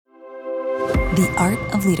The Art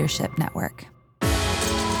of Leadership Network.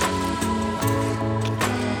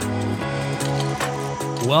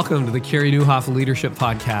 Welcome to the Carey Nieuwhof Leadership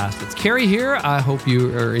Podcast. It's Carey here. I hope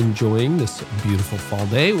you are enjoying this beautiful fall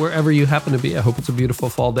day, wherever you happen to be. I hope it's a beautiful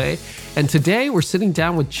fall day. And today we're sitting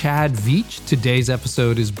down with Chad Veach. Today's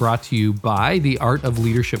episode is brought to you by the Art of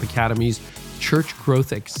Leadership Academy's Church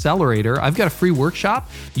Growth Accelerator. I've got a free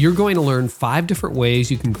workshop. You're going to learn 5 different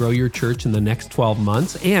ways you can grow your church in the next 12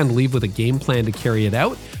 months and leave with a game plan to carry it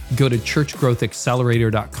out. Go to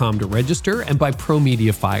churchgrowthaccelerator.com to register and buy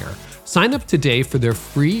ProMediaFire. Sign up today for their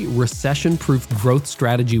free recession-proof growth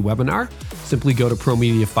strategy webinar. Simply go to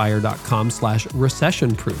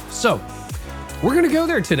promediafire.com/recession-proof. So we're going to go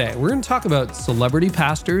there today. We're going to talk about celebrity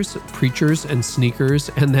pastors, preachers, and sneakers.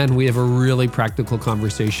 And then we have a really practical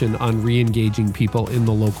conversation on reengaging people in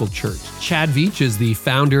the local church. Chad Veach is the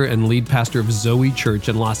founder and lead pastor of Zoe Church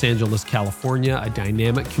in Los Angeles, California, a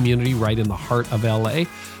dynamic community right in the heart of LA.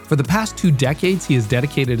 For the past 2 decades, he has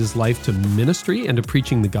dedicated his life to ministry and to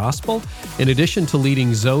preaching the gospel. In addition to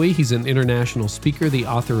leading Zoe, he's an international speaker, the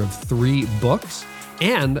author of 3 books,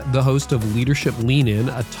 and the host of Leadership Lean In,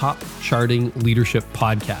 a top charting leadership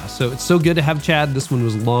podcast. So it's so good to have Chad. This one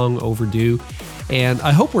was long overdue. And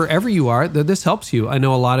I hope wherever you are that this helps you. I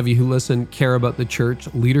know a lot of you who listen care about the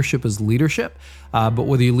church. Leadership is leadership. But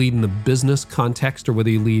whether you lead in the business context or whether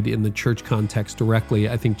you lead in the church context directly,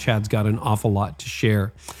 I think Chad's got an awful lot to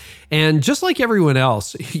share. And just like everyone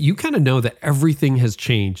else, you kind of know that everything has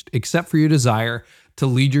changed except for your desire to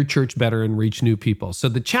lead your church better and reach new people. So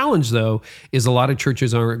the challenge, though, is a lot of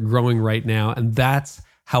churches aren't growing right now, and that's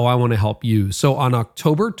how I want to help you. So on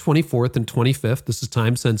October 24th and 25th, this is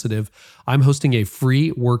time sensitive, I'm hosting a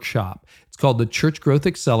free workshop. It's called the Church Growth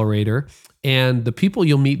Accelerator, and the people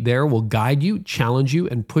you'll meet there will guide you, challenge you,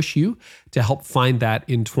 and push you to help find that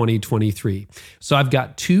in 2023. So I've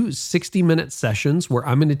got 2 60-minute sessions where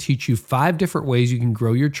I'm going to teach you 5 different ways you can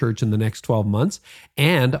grow your church in the next 12 months,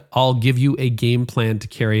 and I'll give you a game plan to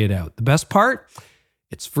carry it out. The best part,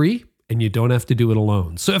 it's free, and you don't have to do it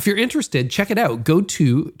alone. So if you're interested, check it out. Go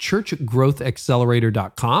to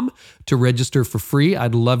churchgrowthaccelerator.com to register for free.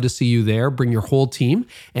 I'd love to see you there. Bring your whole team,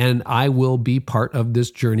 and I will be part of this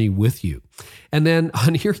journey with you. And then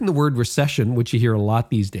on hearing the word recession, which you hear a lot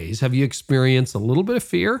these days, have you experienced a little bit of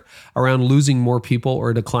fear around losing more people or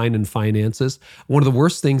a decline in finances? One of the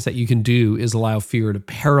worst things that you can do is allow fear to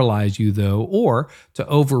paralyze you, though, or to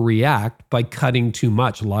overreact by cutting too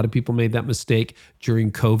much. A lot of people made that mistake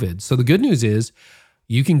during COVID. So the good news is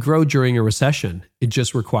you can grow during a recession. It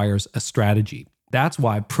just requires a strategy. That's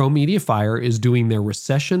why ProMediaFire is doing their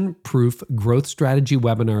recession-proof growth strategy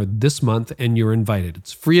webinar this month, and you're invited.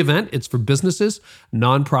 It's a free event. It's for businesses,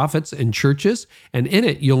 nonprofits, and churches. And in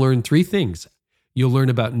it, you'll learn 3 things. You'll learn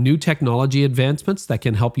about new technology advancements that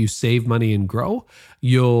can help you save money and grow.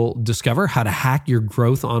 You'll discover how to hack your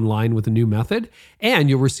growth online with a new method, and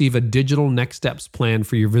you'll receive a digital next steps plan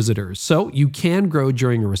for your visitors. So you can grow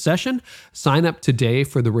during a recession. Sign up today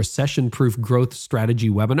for the recession-proof growth strategy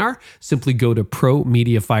webinar. Simply go to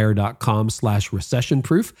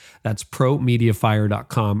promediafire.com/recession-proof. That's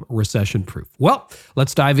promediafire.com/recession-proof. Well,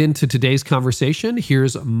 let's dive into today's conversation.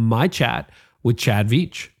 Here's my chat with Chad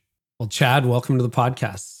Veach. Well, Chad, welcome to the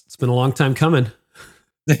podcast. It's been a long time coming.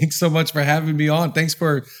 Thanks so much for having me on. Thanks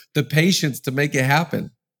for the patience to make it happen.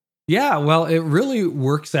 Yeah, well, it really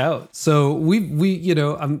works out. So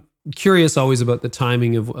I'm curious always about the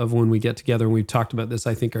timing of when we get together, and we've talked about this,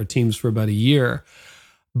 I think, our teams for about a year.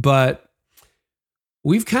 But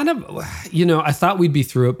we've kind of, I thought we'd be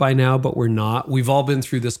through it by now, but we're not. We've all been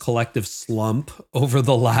through this collective slump over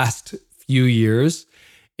the last few years.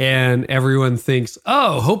 And everyone thinks,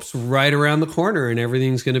 oh, hope's right around the corner and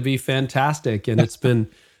everything's going to be fantastic. And it's been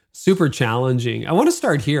super challenging. I want to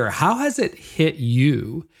start here. How has it hit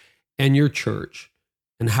you and your church?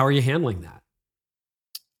 And how are you handling that?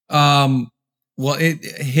 Well,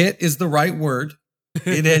 hit is the right word.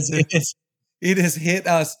 It has hit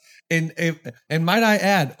us. And might I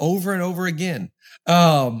add, over and over again.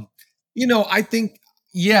 I think,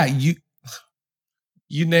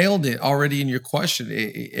 you nailed it already in your question.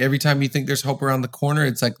 Every time you think there's hope around the corner,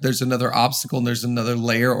 it's like there's another obstacle and there's another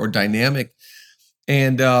layer or dynamic.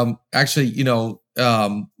 And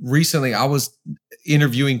recently I was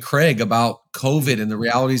interviewing Craig about COVID and the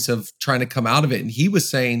realities of trying to come out of it. And he was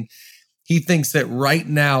saying he thinks that right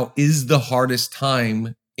now is the hardest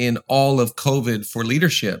time in all of COVID for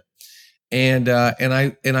leadership. And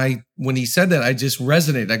I when he said that, I just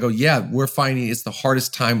resonated. I go, yeah, we're finding it's the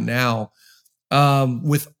hardest time now.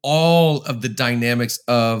 With all of the dynamics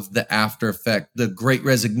of the after effect, the Great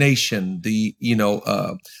Resignation, the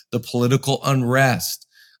political unrest,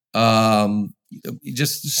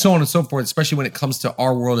 just so on and so forth, especially when it comes to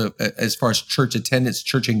our world as far as church attendance,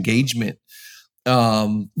 church engagement,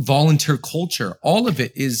 volunteer culture. All of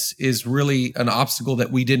it is really an obstacle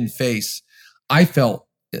that we didn't face, I felt,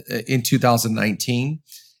 in 2019.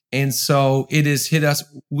 And so it has hit us.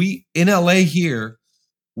 We in LA here,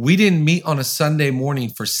 we didn't meet on a Sunday morning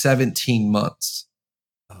for 17 months.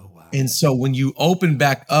 Oh, wow. And so when you open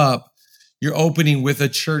back up, you're opening with a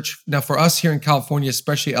church. Now, for us here in California,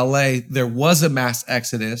 especially LA, there was a mass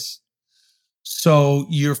exodus. So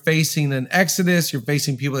you're facing an exodus. You're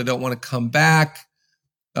facing people that don't want to come back.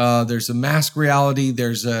 There's a mask reality.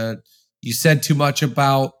 You said too much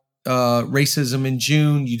about racism in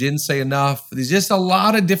June. You didn't say enough. There's just a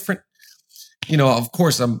lot of different, of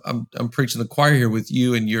course, I'm preaching the choir here with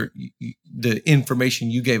you and the information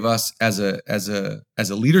you gave us as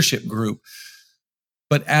a leadership group.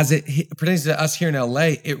 But as it pertains to us here in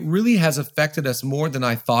LA, it really has affected us more than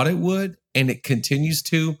I thought it would, and it continues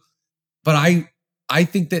to. But I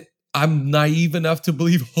think that I'm naive enough to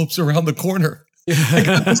believe hope's around the corner.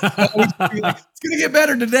 It's going to get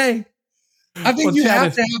better today. I think you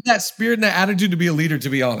have to have that spirit and that attitude to be a leader, to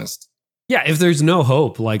be honest. Yeah, if there's no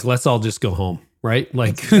hope, let's all just go home, right?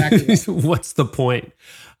 Exactly. What's the point?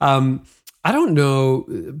 I don't know.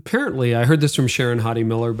 Apparently, I heard this from Sharon Hottie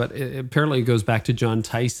Miller, but apparently it goes back to John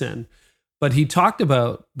Tyson. But he talked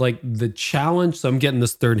about the challenge. So I'm getting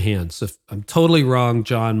this third hand. So if I'm totally wrong,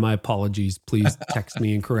 John, my apologies. Please text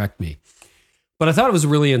me and correct me. But I thought it was a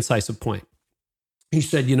really incisive point. He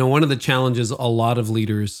said, one of the challenges a lot of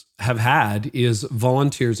leaders have had is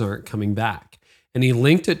volunteers aren't coming back. And he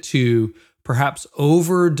linked it to perhaps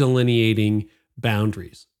over delineating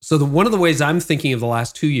boundaries. So one of the ways I'm thinking of the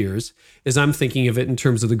last 2 years is I'm thinking of it in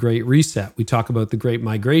terms of the Great Reset. We talk about the Great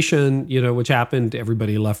Migration, which happened.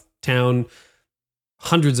 Everybody left town.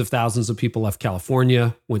 Hundreds of thousands of people left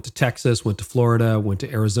California, went to Texas, went to Florida, went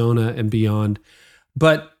to Arizona and beyond.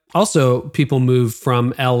 But also, people move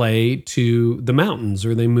from LA to the mountains,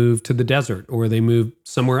 or they move to the desert, or they move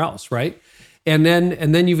somewhere else, right? And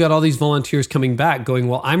then you've got all these volunteers coming back going,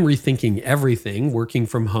 well, I'm rethinking everything, working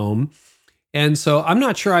from home. And so I'm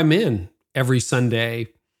not sure I'm in every Sunday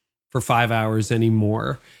for 5 hours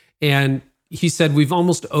anymore. And he said, we've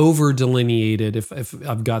almost over delineated, if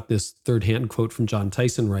I've got this third-hand quote from John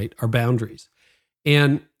Tyson right, our boundaries.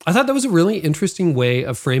 And I thought that was a really interesting way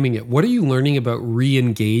of framing it. What are you learning about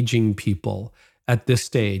re-engaging people at this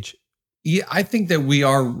stage? Yeah, I think that we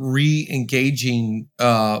are re-engaging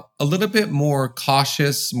a little bit more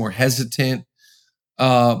cautious, more hesitant,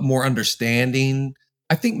 more understanding.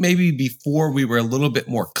 I think maybe before we were a little bit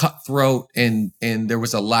more cutthroat and there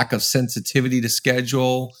was a lack of sensitivity to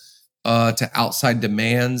schedule, to outside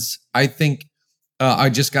demands. I think I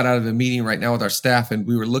just got out of a meeting right now with our staff, and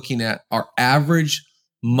we were looking at our average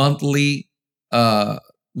monthly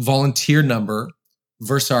volunteer number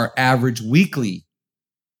versus our average weekly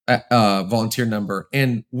volunteer number.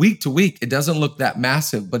 And week to week, it doesn't look that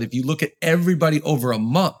massive. But if you look at everybody over a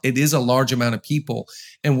month, it is a large amount of people.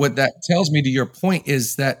 And what that tells me, to your point,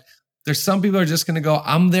 is that there's some people who are just going to go,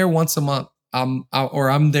 I'm there once a month, or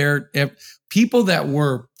I'm there. People that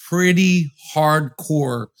were pretty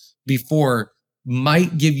hardcore before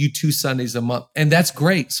might give you 2 Sundays a month. And that's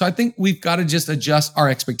great. So I think we've got to just adjust our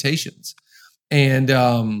expectations.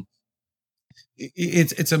 And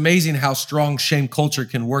it's amazing how strong shame culture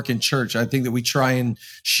can work in church. I think that we try and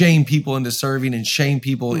shame people into serving and shame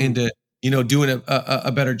people into, doing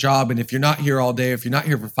a better job. And if you're not here all day, if you're not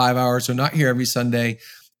here for 5 hours or not here every Sunday,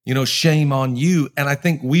 shame on you. And I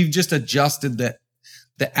think we've just adjusted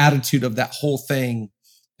the attitude of that whole thing.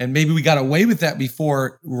 And maybe we got away with that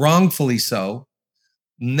before, wrongfully so.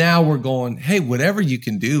 Now we're going, hey, whatever you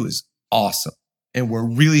can do is awesome. And we're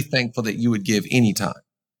really thankful that you would give anytime.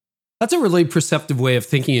 That's a really perceptive way of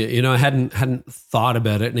thinking it. I hadn't thought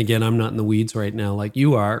about it. And again, I'm not in the weeds right now like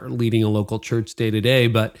you are, leading a local church day to day,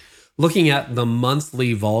 but looking at the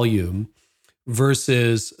monthly volume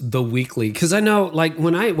versus the weekly. Because I know,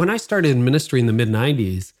 when I started in ministry in the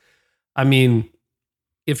mid-90s, I mean,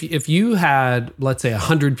 if you had, let's say,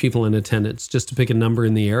 100 people in attendance, just to pick a number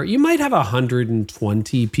in the air, you might have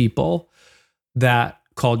 120 people that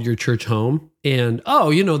called your church home. And, the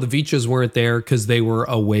Veachas weren't there because they were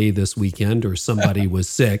away this weekend or somebody was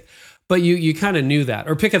sick. But you kind of knew that.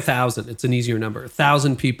 Or pick 1,000. It's an easier number.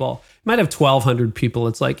 1,000 people. You might have 1,200 people.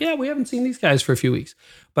 It's like, yeah, we haven't seen these guys for a few weeks.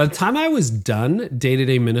 By the time I was done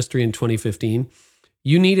day-to-day ministry in 2015,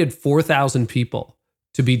 you needed 4,000 people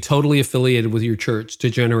to be totally affiliated with your church to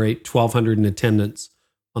generate 1,200 in attendance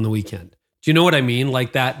on the weekend. Do you know what I mean?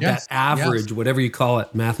 Like that average, whatever you call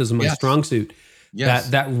it. Math isn't my strong suit. Yes.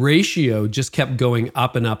 that ratio just kept going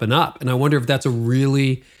up and up and up. And I wonder if that's a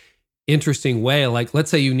really interesting way. Like,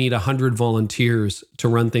 let's say you need 100 volunteers to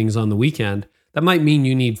run things on the weekend. That might mean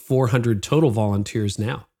you need 400 total volunteers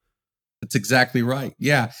now. That's exactly right.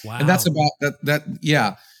 Yeah. Wow. And that's about that.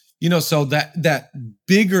 Yeah. So that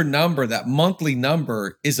bigger number, that monthly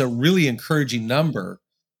number is a really encouraging number.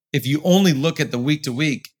 If you only look at the week to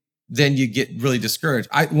week, then you get really discouraged.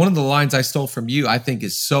 One of the lines I stole from you, I think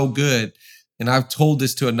is so good. And I've told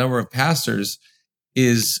this to a number of pastors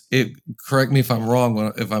correct me if I'm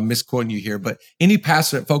wrong, if I'm misquoting you here, but any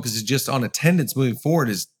pastor that focuses just on attendance moving forward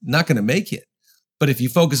is not going to make it. But if you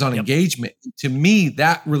focus on engagement, to me,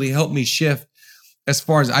 that really helped me shift as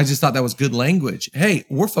far as I just thought that was good language. Hey,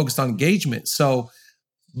 we're focused on engagement. So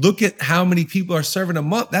look at how many people are serving a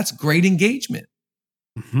month. That's great engagement.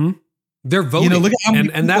 Mm-hmm. They're voting. Look at how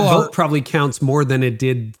many and that vote probably counts more than it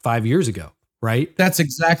did 5 years ago, right? That's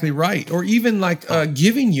exactly right. Or even like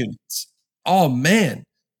giving units. Oh man,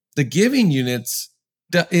 the giving units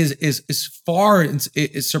is far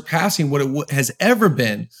is surpassing what it has ever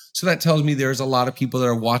been. So that tells me there's a lot of people that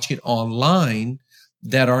are watching online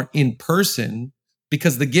that aren't in person,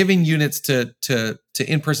 because the giving units to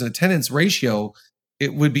in-person attendance ratio,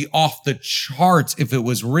 it would be off the charts if it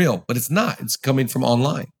was real, but it's not. It's coming from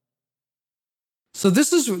online. So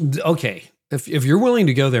this is okay. If you're willing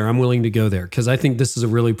to go there, I'm willing to go there, because I think this is a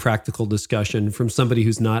really practical discussion from somebody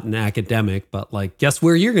who's not an academic, but like, guess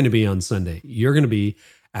where you're going to be on Sunday? You're going to be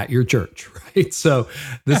at your church, right? So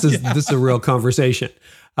this is this is a real conversation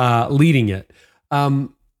leading it. So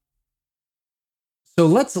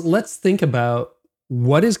let's think about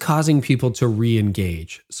what is causing people to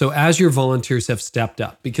re-engage. So as your volunteers have stepped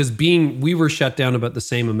up, because we were shut down about the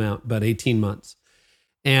same amount, about 18 months.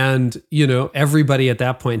 And, everybody at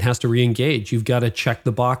that point has to re-engage. You've got to check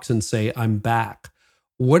the box and say, I'm back.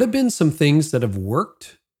 What have been some things that have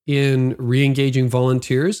worked in re-engaging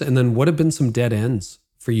volunteers? And then what have been some dead ends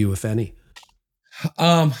for you, if any?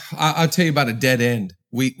 I'll tell you about a dead end.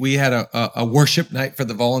 We had a worship night for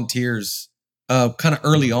the volunteers kind of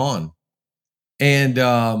early on. And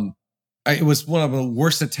it was one of the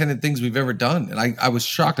worst attended things we've ever done. And I was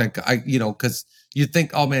shocked. Because you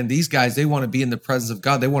think, oh man, these guys, they want to be in the presence of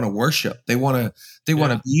God. They want to worship. They want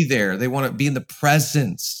to be there. They want to be in the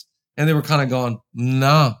presence. And they were kind of going,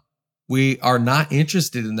 nah, we are not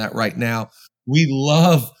interested in that right now. We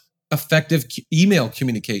love effective email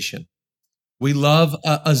communication. We love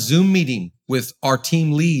a Zoom meeting with our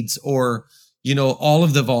team leads or, all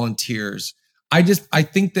of the volunteers. I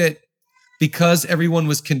think that because everyone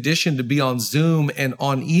was conditioned to be on Zoom and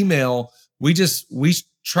on email, we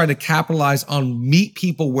try to capitalize on meet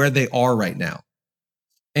people where they are right now.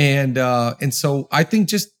 And so I think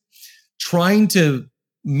just trying to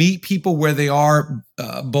meet people where they are,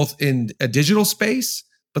 both in a digital space,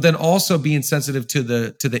 but then also being sensitive to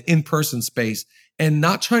the in-person space and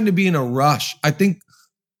not trying to be in a rush. I think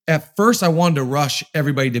at first I wanted to rush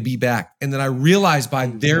everybody to be back. And then I realized by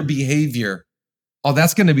their behavior, oh,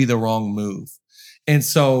 that's going to be the wrong move. And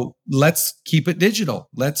so let's keep it digital.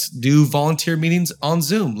 Let's do volunteer meetings on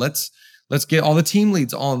Zoom. Let's get all the team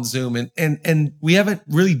leads on Zoom. And we haven't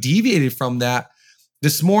really deviated from that.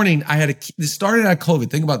 This morning, this started out of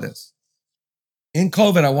COVID. Think about this. In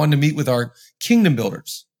COVID, I wanted to meet with our kingdom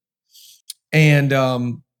builders. And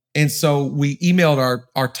so we emailed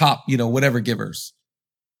our top, whatever givers.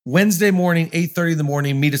 Wednesday morning, 8:30 in the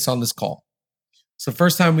morning, meet us on this call. So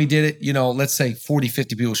first time we did it, let's say 40,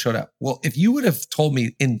 50 people showed up. Well, if you would have told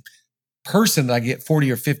me in person that I get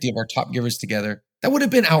 40 or 50 of our top givers together, that would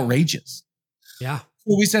have been outrageous. Yeah.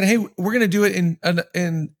 Well, we said, hey, we're going to do it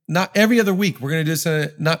in not every other week. We're going to do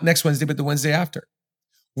this not next Wednesday, but the Wednesday after.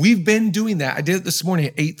 We've been doing that. I did it this morning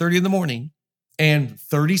at 8:30 in the morning, and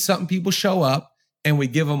 30-something people show up, and we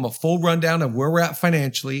give them a full rundown of where we're at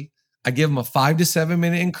financially. I give them a 5 to 7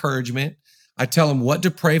 minute encouragement. I tell them what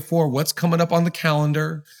to pray for, what's coming up on the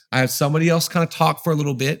calendar. I have somebody else kind of talk for a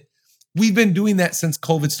little bit. We've been doing that since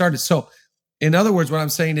COVID started. So in other words, what I'm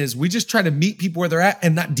saying is we just try to meet people where they're at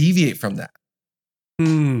and not deviate from that.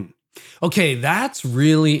 Okay, that's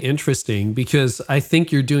really interesting, because I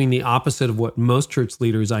think you're doing the opposite of what most church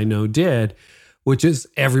leaders I know did, which is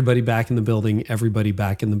everybody back in the building, everybody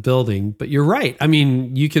back in the building. But you're right. I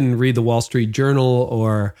mean, you can read the Wall Street Journal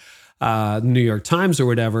or New York Times or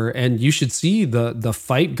whatever, and you should see the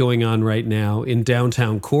fight going on right now in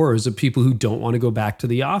downtown cores of people who don't want to go back to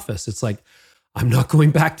the office. It's like, I'm not going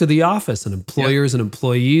back to the office, and employers and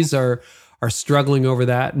employees are struggling over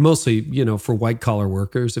that. Mostly, for white collar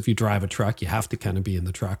workers. If you drive a truck, you have to kind of be in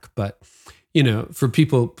the truck. But for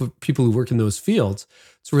people who work in those fields,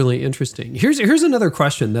 it's really interesting. Here's another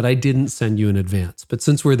question that I didn't send you in advance, but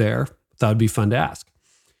since we're there, that would be fun to ask.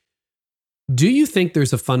 Do you think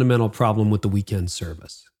there's a fundamental problem with the weekend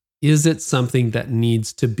service? Is it something that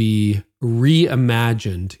needs to be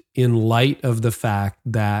reimagined in light of the fact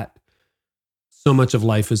that so much of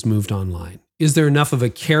life has moved online? Is there enough of a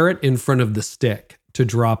carrot in front of the stick to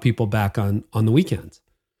draw people back on the weekends?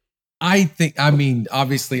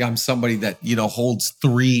 Obviously I'm somebody that, holds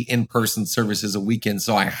 3 in-person services a weekend.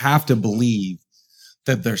 So I have to believe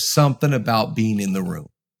that there's something about being in the room.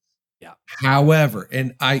 Yeah. However,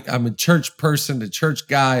 and I'm a church person, a church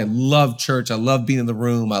guy. I love church. I love being in the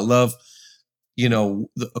room. I love,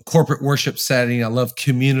 a corporate worship setting. I love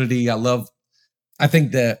community. I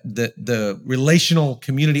think that the relational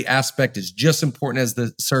community aspect is just important as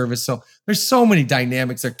the service. So there's so many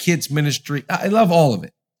dynamics. Our kids ministry. I love all of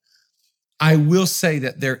it. I will say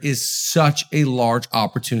that there is such a large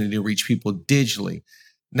opportunity to reach people digitally.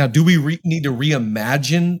 Now, do we need to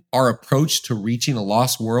reimagine our approach to reaching a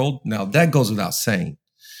lost world? Now, that goes without saying.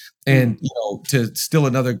 And, to steal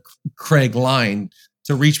another Craig line,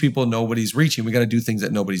 to reach people nobody's reaching, we got to do things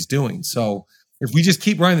that nobody's doing. So if we just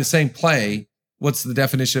keep running the same play, what's the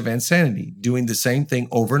definition of insanity? Doing the same thing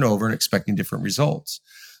over and over and expecting different results.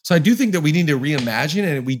 So I do think that we need to reimagine,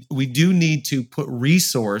 and we do need to put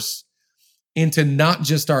resource into not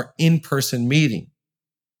just our in-person meeting.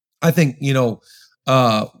 I think,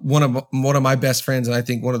 one of my best friends, and I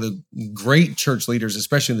think one of the great church leaders,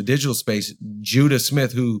 especially in the digital space, Judah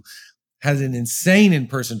Smith, who has an insane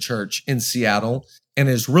in-person church in Seattle and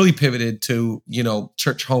has really pivoted to,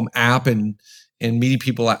 church home app and meeting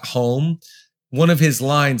people at home. One of his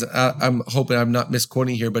lines, I'm hoping I'm not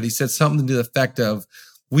misquoting here, but he said something to the effect of,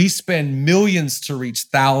 "We spend millions to reach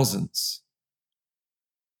thousands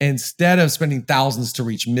instead of spending thousands to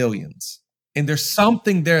reach millions." And there's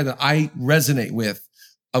something there that I resonate with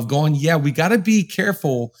of going, yeah, we got to be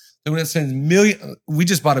careful that when it says we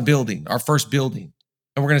just bought a building, our first building,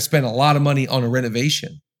 and we're going to spend a lot of money on a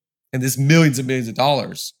renovation and this millions and millions of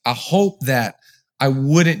dollars. I hope that I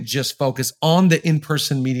wouldn't just focus on the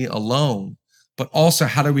in-person meeting alone, but also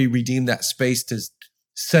how do we redeem that space to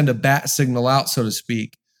send a bat signal out, so to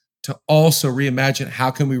speak, to also reimagine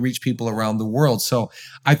how can we reach people around the world. So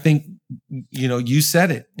I think, you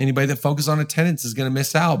said it, anybody that focuses on attendance is going to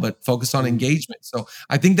miss out, but focus on engagement. So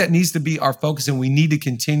I think that needs to be our focus, and we need to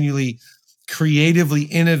continually creatively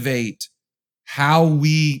innovate how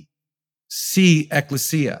we see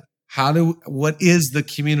ecclesia. What is the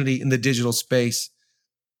community in the digital space?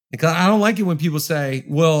 Because I don't like it when people say,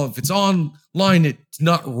 well, if it's online, it's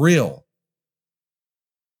not real.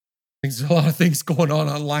 There's a lot of things going on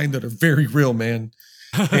online that are very real, man.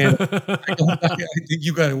 And I think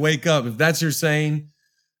you got to wake up. If that's your saying,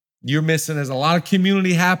 you're missing. There's a lot of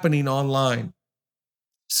community happening online.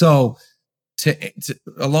 So to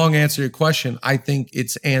a long answer to your question, I think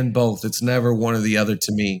it's and both. It's never one or the other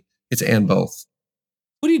to me. It's and both.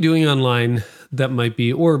 What are you doing online that might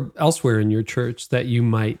be, or elsewhere in your church, that you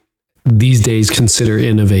might these days consider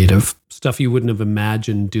innovative? Stuff you wouldn't have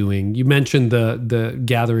imagined doing. You mentioned the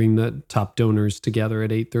gathering the top donors together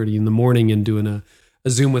at 8:30 in the morning and doing a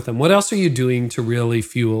Zoom with them. What else are you doing to really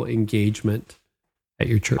fuel engagement at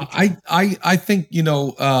your church? I think,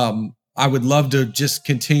 I would love to just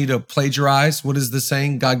continue to plagiarize. What is the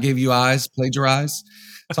saying? God gave you eyes, plagiarize.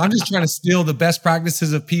 So I'm just trying to steal the best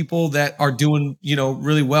practices of people that are doing,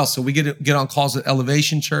 really well. So we get on calls with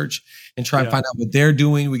Elevation Church and try and find out what they're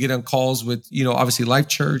doing. We get on calls with, obviously Life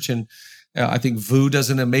Church, and I think Vu does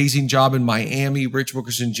an amazing job in Miami, Rich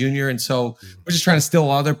Wilkerson Jr. And so we're just trying to steal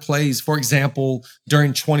other plays. For example,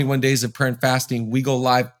 during 21 days of prayer and fasting, we go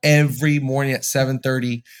live every morning at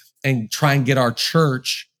 7:30 and try and get our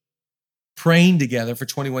church praying together for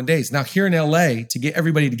 21 days. Now here in LA, to get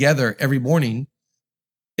everybody together every morning,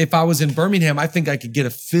 if I was in Birmingham, I think I could get a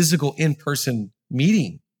physical in-person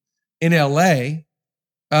meeting. In LA,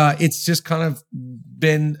 it's just kind of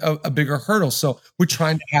been a bigger hurdle. So we're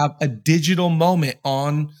trying to have a digital moment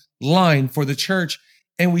online for the church,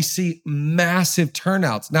 and we see massive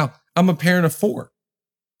turnouts. Now, I'm a parent of 4,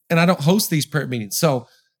 and I don't host these prayer meetings. So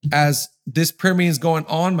as this prayer meeting is going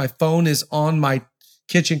on, my phone is on my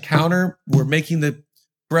kitchen counter. We're making the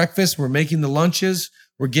breakfast. We're making the lunches.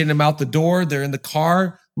 We're getting them out the door. They're in the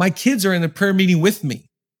car. My kids are in the prayer meeting with me.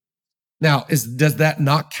 Now, does that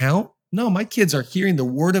not count? No, my kids are hearing the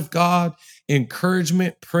word of God,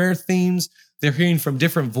 encouragement, prayer themes. They're hearing from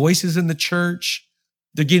different voices in the church.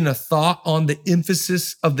 They're getting a thought on the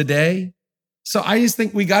emphasis of the day. So I just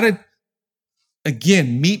think we got to,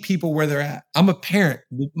 again, meet people where they're at. I'm a parent.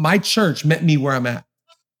 My church met me where I'm at.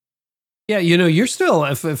 Yeah, you're still,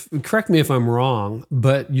 if correct me if I'm wrong,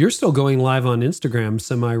 but you're still going live on Instagram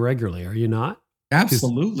semi-regularly, are you not? Because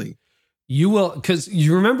Absolutely. because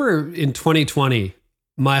you remember in 2020,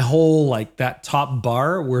 my whole like that top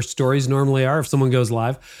bar where stories normally are, if someone goes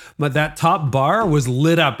live, but that top bar was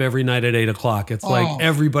lit up every night at 8 o'clock. It's like Oh,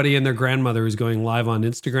 everybody and their grandmother is going live on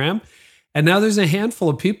Instagram. And now there's a handful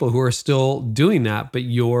of people who are still doing that, but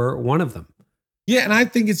you're one of them. yeah. And I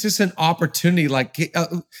think it's just an opportunity. Like,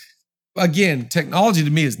 again, technology to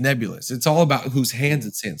me is nebulous. It's all about whose hands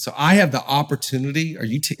it's in. So I have the opportunity. Are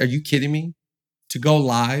you kidding me? To go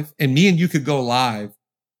live, and me and you could go live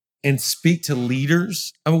and speak to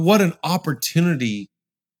leaders. I mean, what an opportunity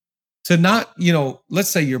to not, let's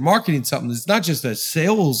say you're marketing something. It's not just a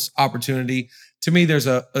sales opportunity. To me, there's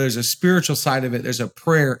a spiritual side of it. There's a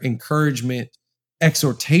prayer, encouragement,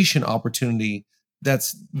 exhortation opportunity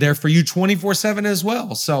that's there for you 24/7 as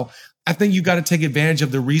well. So I think you got to take advantage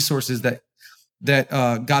of the resources that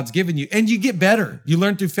God's given you, and you get better. You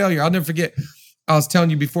learn through failure. I'll never forget. I was telling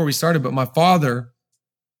you before we started, but my father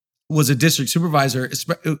was a district supervisor,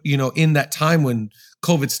 in that time when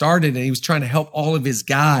COVID started, and he was trying to help all of his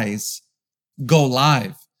guys go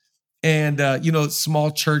live. And,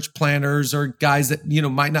 small church planners or guys that,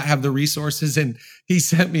 might not have the resources. And he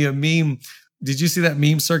sent me a meme. Did you see that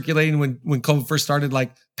meme circulating when COVID first started?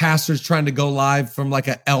 Like pastors trying to go live from like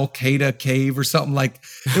a Al Qaeda cave or something. Like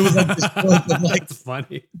it was like this joke of like, That's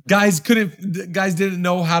funny. guys didn't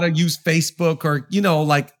know how to use Facebook, or,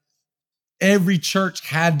 like every church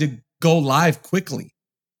had to go live quickly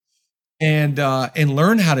and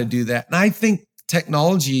learn how to do that. And I think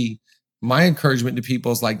technology, my encouragement to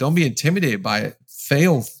people is like, don't be intimidated by it.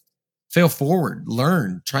 Fail forward,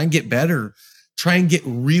 learn, try and get better, try and get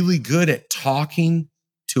really good at talking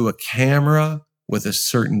to a camera with a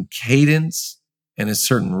certain cadence and a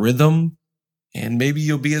certain rhythm. And maybe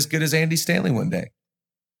you'll be as good as Andy Stanley one day.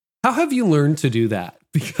 How have you learned to do that?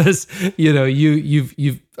 Because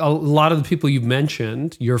you've a lot of the people you've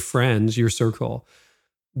mentioned, your friends, your circle,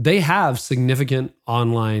 they have significant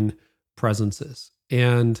online presences,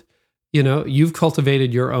 and you've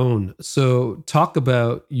cultivated your own. So talk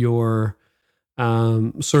about your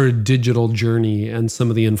sort of digital journey and some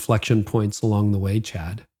of the inflection points along the way,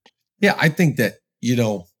 Chad. Yeah, I think that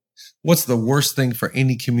what's the worst thing for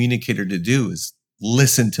any communicator to do is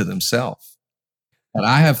listen to themselves. And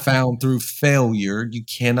I have found through failure, you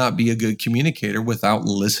cannot be a good communicator without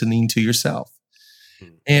listening to yourself.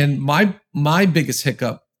 And my biggest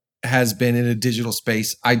hiccup has been in a digital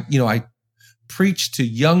space. I preached to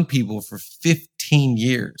young people for 15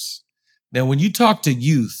 years. Now, when you talk to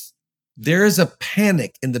youth, there is a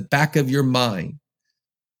panic in the back of your mind.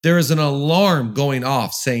 There is an alarm going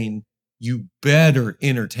off saying, you better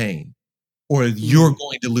entertain or you're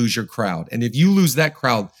going to lose your crowd. And if you lose that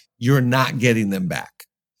crowd, you're not getting them back.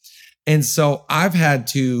 And so I've had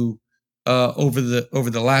to, over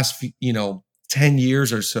the last, 10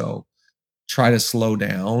 years or so, try to slow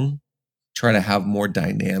down, try to have more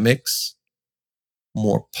dynamics,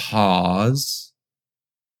 more pause.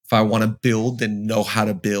 If I want to build, then know how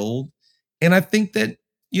to build. And I think that,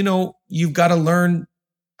 you've got to learn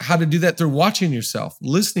how to do that through watching yourself,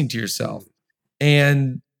 listening to yourself,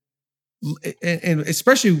 and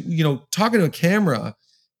especially, talking to a camera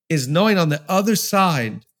is knowing on the other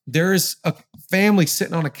side, there is a family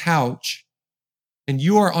sitting on a couch and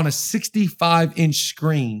you are on a 65-inch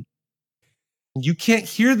screen. You can't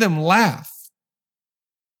hear them laugh,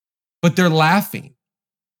 but they're laughing.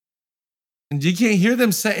 And you can't hear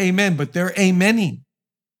them say amen, but they're amening.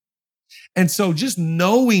 And so just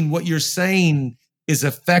knowing what you're saying is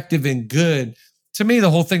effective and good. To me,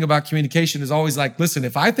 the whole thing about communication is always like, listen,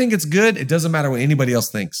 if I think it's good, it doesn't matter what anybody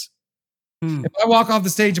else thinks. If I walk off the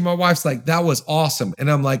stage and my wife's like, that was awesome, and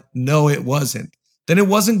I'm like, no, it wasn't, then it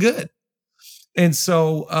wasn't good. And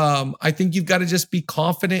so I think you've got to just be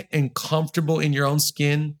confident and comfortable in your own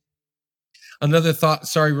skin. Another thought,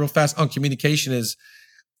 sorry, real fast on communication is,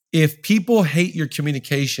 if people hate your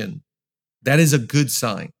communication, that is a good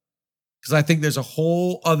sign. Because I think there's a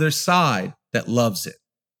whole other side that loves it.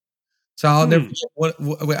 So I'll never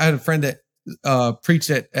forget, I had a friend that preached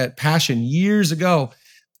at Passion years ago.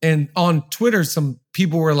 And on Twitter, some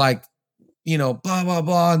people were like, blah, blah,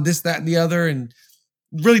 blah, and this, that, and the other, and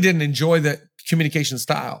really didn't enjoy the communication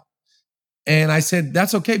style. And I said,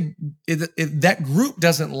 that's okay. If that group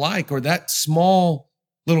doesn't like, or that small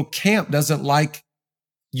little camp doesn't like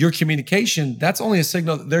your communication, that's only a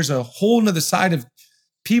signal that there's a whole nother side of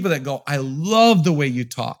people that go, I love the way you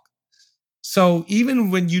talk. So even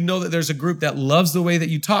when you know that there's a group that loves the way that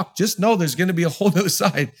you talk, just know there's going to be a whole nother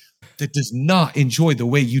side that does not enjoy the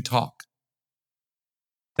way you talk.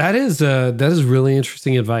 That is really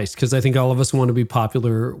interesting advice, because I think all of us want to be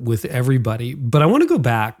popular with everybody. But I want to go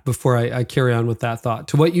back before I carry on with that thought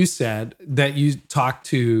to what you said, that you talk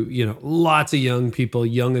to, lots of young people,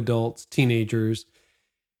 young adults, teenagers.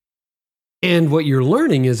 And what you're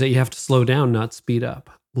learning is that you have to slow down, not speed up.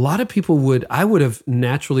 A lot of people I would have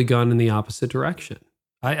naturally gone in the opposite direction.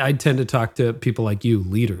 I tend to talk to people like you,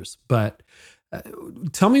 leaders, but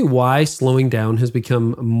tell me why slowing down has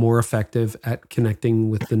become more effective at connecting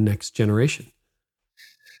with the next generation.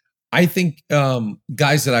 I think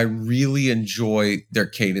guys that I really enjoy their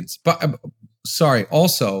cadence, but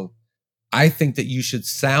also, I think that you should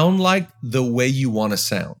sound like the way you want to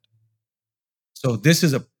sound. So this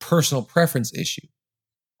is a personal preference issue.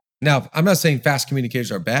 Now, I'm not saying fast communicators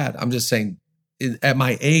are bad. I'm just saying at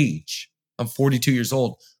my age, I'm 42 years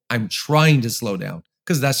old, I'm trying to slow down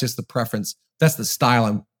because that's just the preference. That's the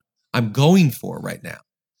style I'm going for right now.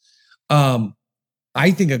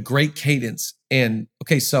 I think a great cadence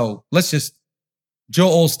so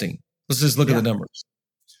Joel Osteen, let's just look at the numbers.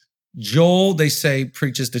 Joel, they say,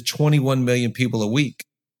 preaches to 21 million people a week.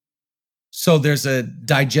 So there's a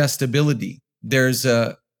digestibility. There's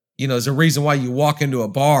a reason why you walk into a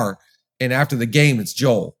bar and after the game, it's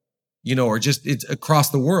Joel, or just it's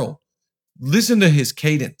across the world. Listen to his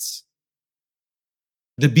cadence,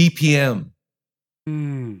 the BPM.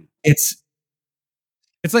 It's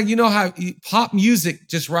like, how pop music,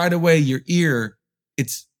 just right away, your ear,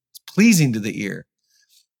 it's pleasing to the ear.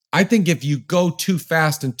 I think if you go too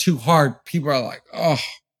fast and too hard, people are like, oh,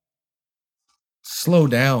 slow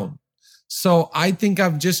down. So I think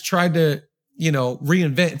I've just tried to,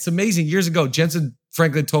 reinvent. It's amazing. Years ago, Jensen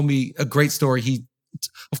Franklin told me a great story.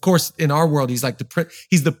 Of course, in our world, he's like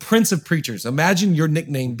he's the Prince of Preachers. Imagine your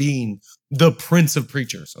nickname being the Prince of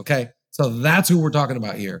Preachers. Okay. So that's who we're talking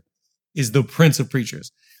about here, is the Prince of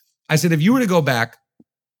Preachers. I said, if you were to go back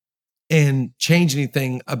and change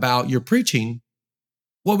anything about your preaching,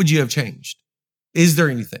 what would you have changed? Is there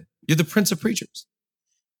anything? You're the Prince of Preachers.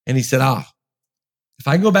 And he said, if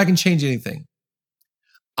I go back and change anything,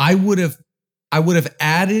 I would have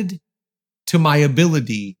added to my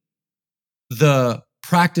ability the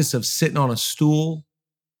practice of sitting on a stool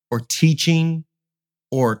or teaching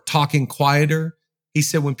or talking quieter. He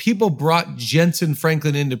said, when people brought Jensen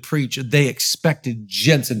Franklin in to preach, they expected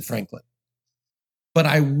Jensen Franklin. But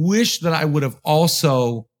I wish that I would have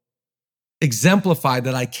also exemplified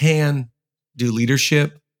that I can do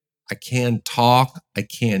leadership, I can talk, I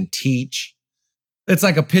can teach. It's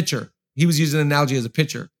like a pitcher. He was using an analogy as a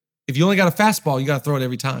pitcher. If you only got a fastball, you got to throw it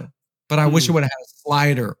every time. But I wish I would have had a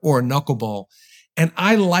slider or a knuckleball. And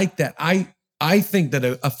I like that. I think that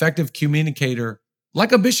an effective communicator,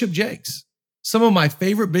 like a Bishop Jakes, some of my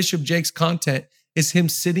favorite Bishop Jakes content is him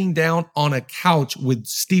sitting down on a couch with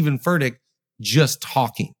Stephen Furtick just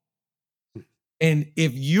talking. And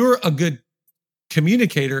if you're a good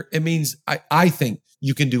communicator, it means I think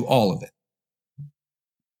you can do all of it.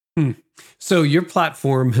 So your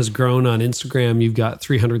platform has grown on Instagram. You've got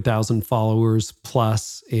 300,000 followers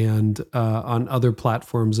plus, and on other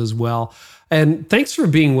platforms as well. And thanks for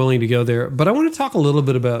being willing to go there. But I want to talk a little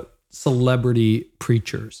bit about celebrity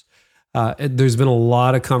preachers. There's been a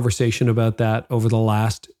lot of conversation about that over the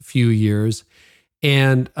last few years.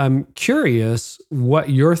 And I'm curious what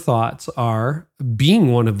your thoughts are,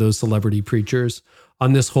 being one of those celebrity preachers,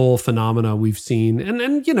 on this whole phenomena we've seen.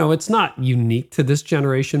 And it's not unique to this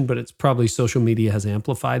generation, but it's probably social media has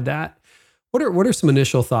amplified that. What are some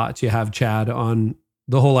initial thoughts you have, Chad, on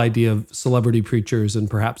the whole idea of celebrity preachers and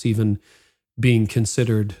perhaps even being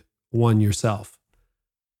considered one yourself?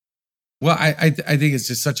 Well, I think it's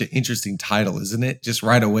just such an interesting title, isn't it? Just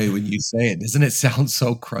right away when you say it, doesn't it sound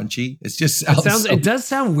so crunchy? It does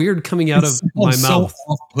sound weird coming out of my mouth. So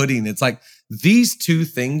off-putting. It's like these two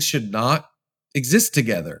things should not exist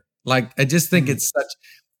together. Like, I just think it's such,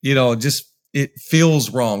 it feels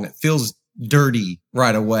wrong. It feels dirty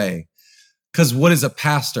right away. Because what is a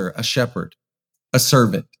pastor? A shepherd, a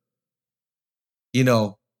servant.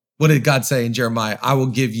 What did God say in Jeremiah? I will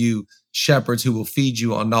give you shepherds who will feed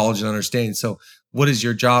you on knowledge and understanding. So what is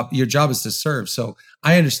your job? Your job is to serve. So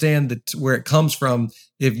I understand that where it comes from.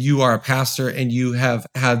 If you are a pastor and you have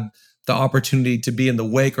had the opportunity to be in the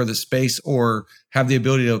wake or the space or have the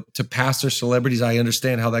ability to pastor celebrities, I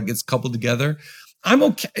understand how that gets coupled together. I'm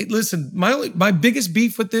okay. Listen, my biggest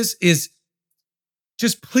beef with this is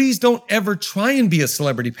just please don't ever try and be a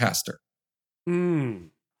celebrity pastor.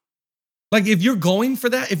 Like, if you're going for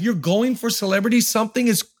that, if you're going for celebrity, something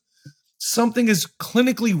is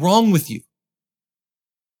clinically wrong with you.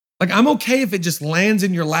 Like, I'm okay if it just lands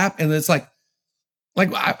in your lap and it's like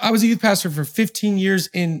I was a youth pastor for 15 years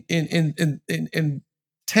in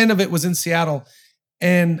 10 of it was in Seattle.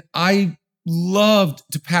 And I loved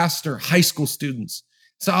to pastor high school students.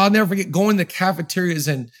 So I'll never forget going to cafeterias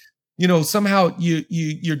and, somehow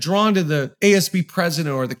you're drawn to the ASB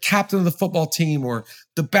president or the captain of the football team or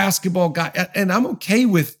the basketball guy. And I'm okay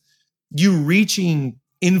with you reaching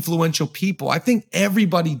influential people. I think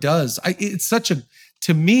everybody does.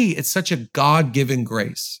 To me, it's such a God-given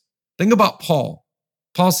grace. Think about Paul.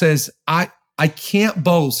 Paul says, I can't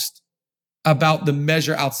boast about the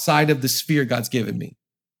measure outside of the sphere God's given me.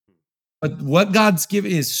 But what God's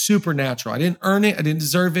given is supernatural. I didn't earn it. I didn't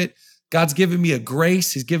deserve it. God's given me a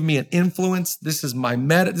grace. He's given me an influence. This is my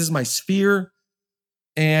this is my sphere.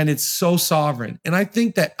 And it's so sovereign. And I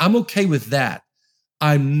think that I'm okay with that.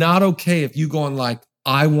 I'm not okay if you going like,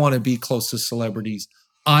 I want to be close to celebrities.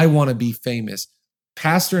 I want to be famous.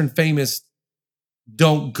 Pastor and famous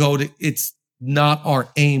don't go to, it's not our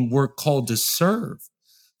aim. We're called to serve.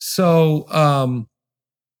 So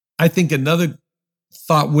I think another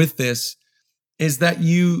thought with this is that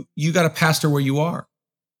you got to pastor where you are.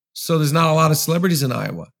 So there's not a lot of celebrities in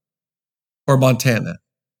Iowa or Montana.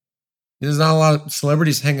 There's not a lot of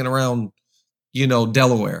celebrities hanging around,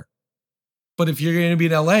 Delaware. But if you're going to be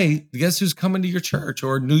in LA, guess who's coming to your church,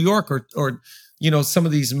 or New York, or some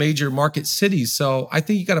of these major market cities. So I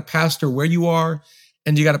think you got to pastor where you are,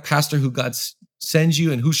 and you got to pastor who God sends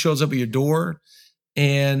you and who shows up at your door.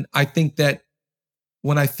 And I think that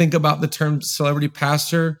when I think about the term celebrity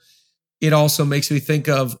pastor, it also makes me think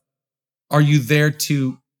of, are you there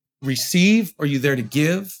to receive? Or are you there to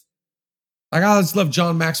give? Like, I always love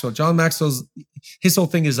John Maxwell. John Maxwell's, his whole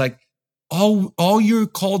thing is like, all you're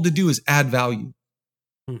called to do is add value.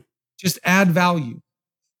 Just add value.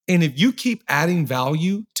 And if you keep adding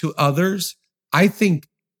value to others, I think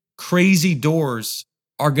crazy doors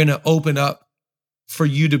are going to open up for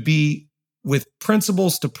you to be with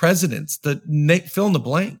principals to presidents, fill in the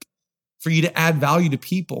blank, for you to add value to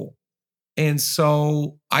people. And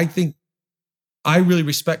so I think I really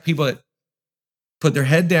respect people that put their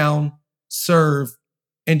head down, serve,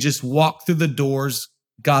 and just walk through the doors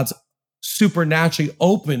God's supernaturally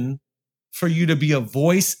open for you to be a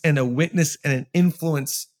voice and a witness and an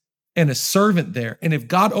influence and a servant there. And if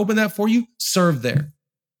God opened that for you, serve there.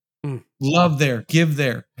 Love there, give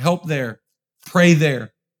there, help there, pray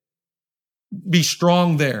there, be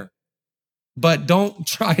strong there. But don't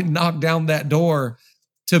try and knock down that door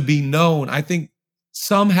to be known. I think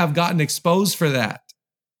some have gotten exposed for that.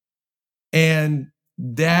 And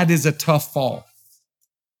that is a tough fall.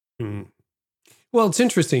 Well, it's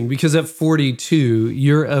interesting because at 42,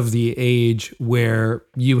 you're of the age where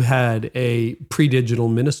you had a pre-digital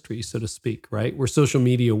ministry, so to speak, right? Where social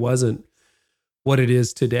media wasn't what it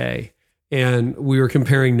is today. And we were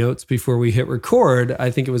comparing notes before we hit record.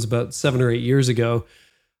 I think it was about 7 or 8 years ago.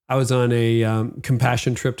 I was on a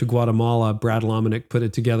compassion trip to Guatemala. Brad Lomenick put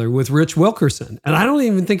it together with Rich Wilkerson. And I don't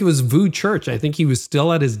even think it was VU Church. I think he was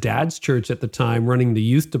still at his dad's church at the time, running the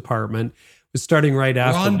youth department. It was starting right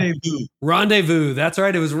after. Rendezvous. That's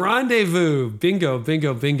right. It was Rendezvous. Bingo,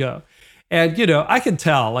 bingo, bingo. And, I could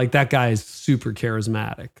tell, like, that guy is super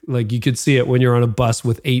charismatic. Like, you could see it when you're on a bus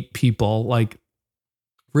with 8 people. Like,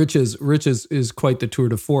 Rich is quite the tour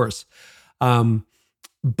de force.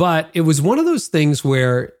 But it was one of those things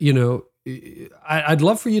where, I'd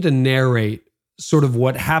love for you to narrate sort of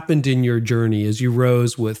what happened in your journey as you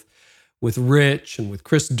rose with Rich and with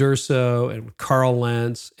Chris Durso and with Carl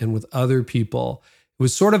Lentz and with other people. It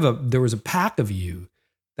was sort of there was a pack of you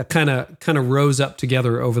that kind of rose up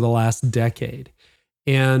together over the last decade.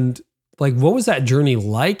 And like, what was that journey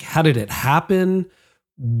like? How did it happen?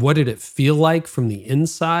 What did it feel like from the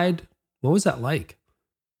inside? What was that like?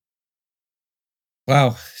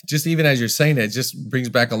 Wow. Just even as you're saying it just brings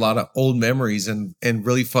back a lot of old memories and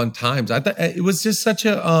really fun times. I thought it was just such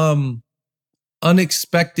a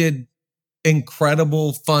unexpected,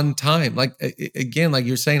 incredible, fun time. Like, again, like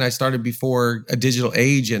you're saying, I started before a digital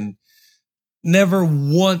age, and never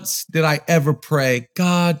once did I ever pray,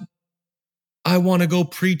 God, I want to go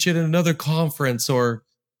preach at another conference, or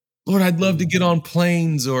Lord, I'd love to get on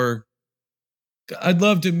planes, or I'd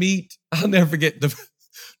love to meet. I'll never forget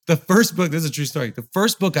the first book. This is a true story. The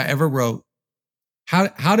first book I ever wrote, how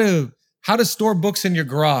to store books in your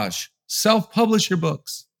garage, self-publish your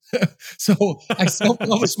books. So I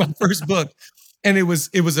self-published my first book, and it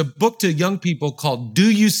was a book to young people called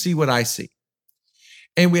 "Do You See What I See?"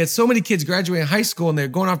 And we had so many kids graduating high school and they're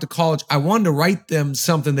going off to college. I wanted to write them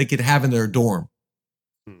something they could have in their dorm.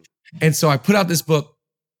 And so I put out this book,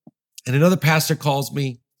 and another pastor calls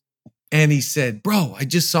me and he said, "Bro, I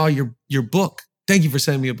just saw your book. Thank you for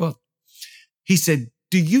sending me a book." He said,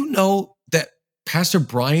 "Do you know that Pastor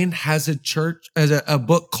Brian has a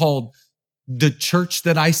book called The Church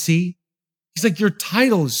That I See. He's like, your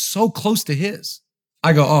title is so close to his.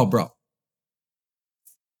 I go, oh, bro.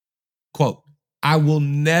 Quote, I will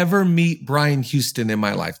never meet Brian Houston in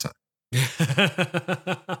my lifetime.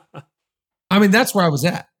 I mean, that's where I was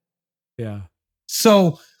at. Yeah.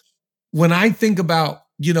 So when I think about,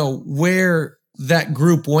 where that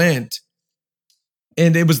group went,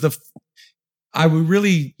 and it was I would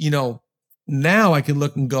really, now I can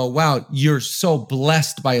look and go, wow, you're so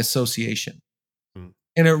blessed by association.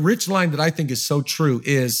 And a rich line that I think is so true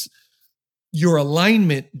is your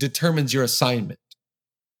alignment determines your assignment.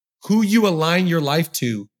 Who you align your life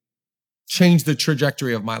to changed the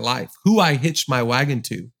trajectory of my life, who I hitched my wagon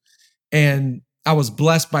to. And I was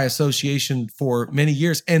blessed by association for many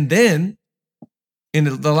years. And then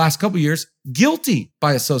in the last couple of years, guilty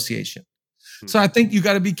by association. So I think you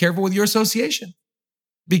got to be careful with your association,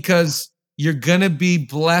 because you're going to be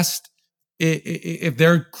blessed if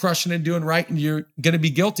they're crushing and doing right, and you're going to be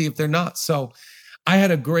guilty if they're not. So I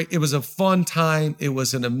had it was a fun time. It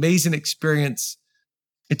was an amazing experience.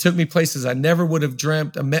 It took me places I never would have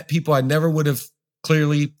dreamt. I met people I never would have,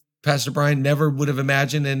 clearly, Pastor Brian, never would have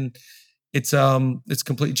imagined. And it's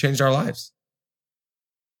completely changed our lives.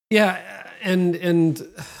 Yeah. And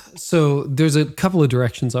so there's a couple of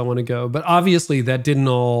directions I want to go, but obviously that it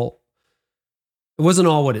wasn't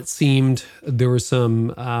all what it seemed. There was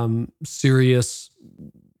some serious,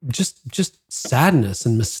 just sadness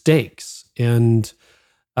and mistakes, and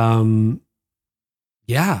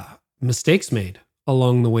mistakes made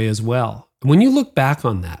along the way as well. And when you look back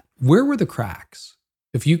on that, where were the cracks?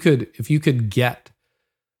 If you could get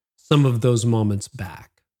some of those moments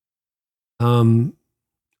back, I'm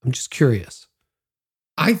just curious.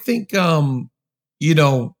 I think,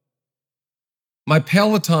 my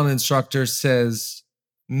Peloton instructor says,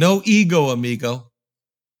 no ego, amigo.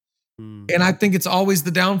 And I think it's always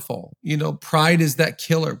the downfall. Pride is that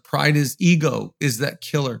killer. Ego is that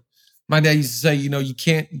killer. My dad used to say, you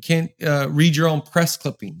can't read your own press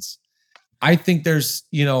clippings. I think there's,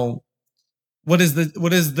 what is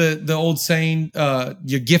the old saying?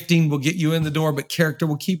 Your gifting will get you in the door, but character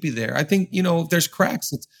will keep you there. I think, if there's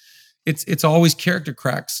cracks, it's always character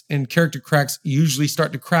cracks, and character cracks usually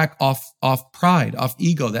start to crack off pride, off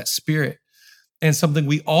ego, that spirit, and something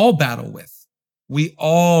we all battle with. We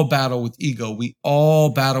all battle with ego. We all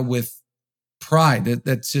battle with pride.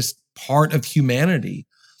 That's just part of humanity.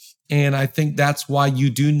 And I think that's why you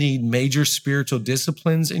do need major spiritual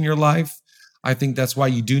disciplines in your life. I think that's why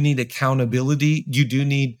you do need accountability. You do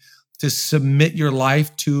need to submit your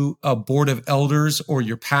life to a board of elders or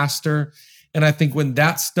your pastor. And I think when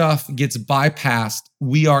that stuff gets bypassed,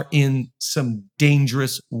 we are in some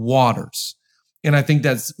dangerous waters. And I think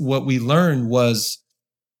that's what we learned was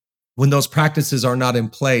when those practices are not in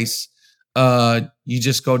place, you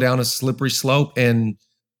just go down a slippery slope. And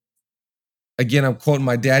again, I'm quoting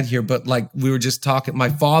my dad here, but like we were just talking, my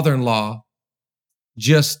father-in-law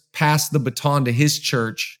just passed the baton to his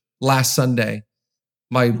church last Sunday.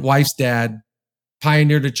 My wife's dad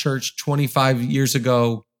pioneered a church 25 years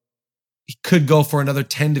ago. He could go for another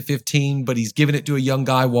 10 to 15, but he's giving it to a young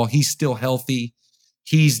guy while he's still healthy.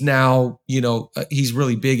 He's now, he's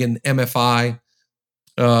really big in MFI.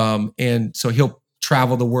 And so he'll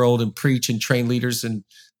travel the world and preach and train leaders. And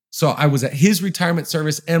so I was at his retirement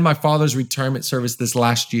service and my father's retirement service this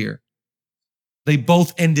last year. They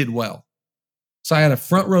both ended well. So I had a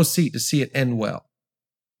front row seat to see it end well.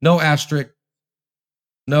 No asterisk,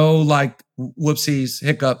 no like whoopsies,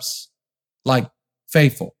 hiccups, like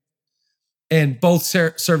faithful. And both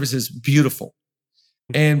services, beautiful.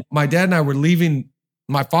 And my dad and I were leaving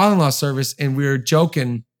my father-in-law's service and we were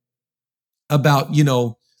joking about,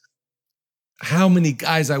 how many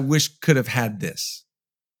guys I wish could have had this.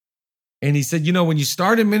 And he said, when you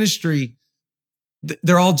start in ministry,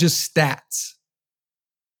 they're all just stats.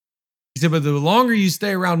 He said, but the longer you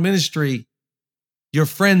stay around ministry, your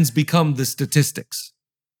friends become the statistics.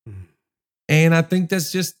 Mm-hmm. And I think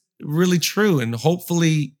that's just really true. And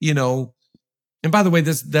hopefully, and by the way,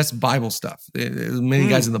 that's Bible stuff. Many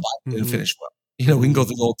guys in the Bible didn't finish well. We can go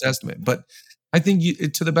through the Old Testament. But I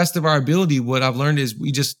think to the best of our ability, what I've learned is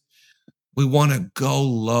we want to go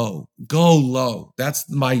low. Go low. That's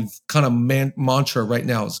my kind of mantra right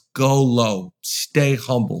now is go low. Stay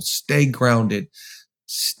humble. Stay grounded.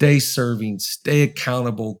 Stay serving. Stay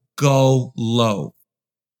accountable. Go low.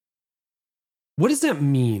 What does that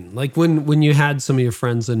mean? Like when you had some of your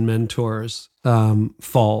friends and mentors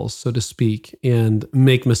falls, so to speak, and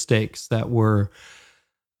make mistakes that were,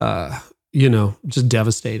 just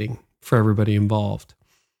devastating for everybody involved.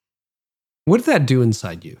 What did that do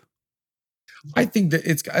inside you? I think that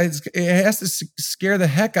it has to scare the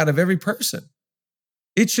heck out of every person.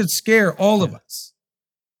 It should scare all of us,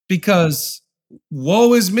 because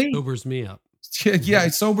woe is me. Sobers me up. Yeah,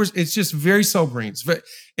 it sobers. It's just very sobering.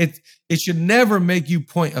 It should never make you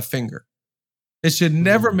point a finger. It should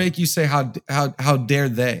never make you say how dare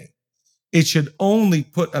they. It should only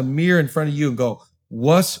put a mirror in front of you and go,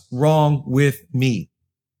 what's wrong with me?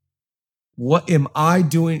 What am I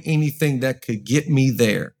doing anything that could get me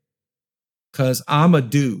there? Because I'm a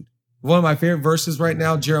dude. One of my favorite verses right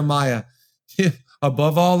now, Jeremiah.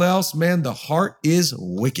 Above all else, man, the heart is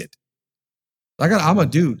wicked. I'm a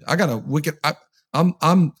dude. I got a wicked.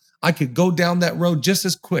 I could go down that road just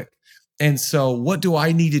as quick. And so, what do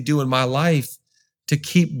I need to do in my life to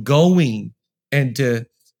keep going and to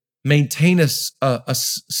maintain a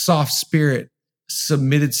soft spirit,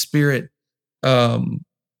 submitted spirit,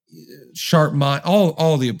 sharp mind,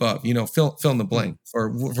 all of the above, fill in the blank for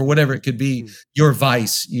whatever it could be, your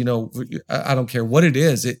vice, I don't care what it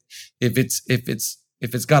is. If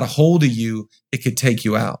it's got a hold of you, it could take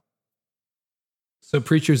you out. So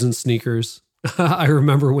Preachers and Sneakers, I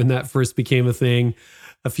remember when that first became a thing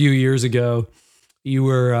a few years ago. You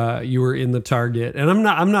were in the Target, and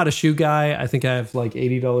I'm not a shoe guy. I think I have like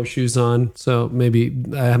 $80 shoes on, so maybe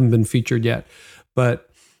I haven't been featured yet. But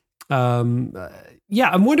yeah,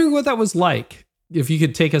 I'm wondering what that was like. If you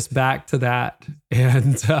could take us back to that,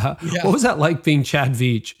 and what was that like being Chad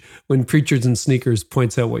Veach when Preachers and Sneakers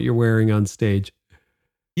points out what you're wearing on stage?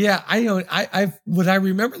 Yeah, what I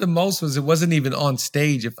remember the most was it wasn't even on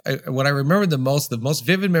stage. What I remember the most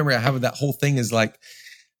vivid memory I have of that whole thing is like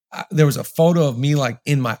there was a photo of me like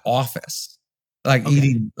in my office, like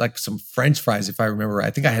eating like some French fries, if I remember right. I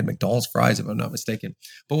think I had McDonald's fries, if I'm not mistaken.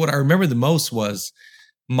 But what I remember the most was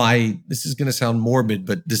this is going to sound morbid,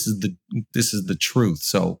 but this is the truth.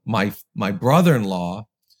 So my brother-in-law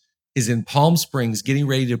is in Palm Springs getting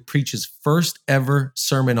ready to preach his first ever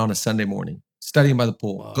sermon on a Sunday morning, studying by the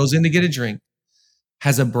pool. Wow. Goes in to get a drink,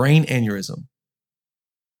 has a brain aneurysm.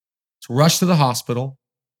 It's rushed to the hospital.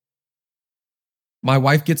 My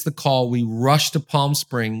wife gets the call. We rush to Palm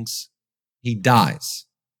Springs. He dies.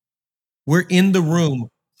 We're in the room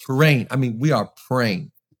praying. I mean, we are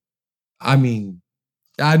praying. I mean,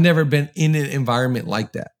 I've never been in an environment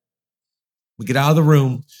like that. We get out of the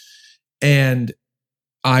room, and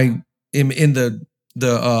I am in the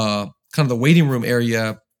kind of the waiting room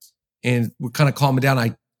area, and we're kind of calming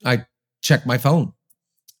down. I check my phone,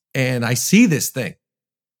 and I see this thing,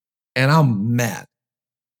 and I'm mad.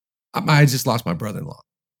 I just lost my brother-in-law.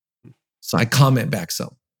 So I comment back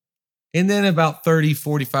some. And then about 30,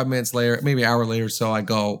 45 minutes later, maybe an hour later or so, I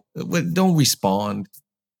go, don't respond.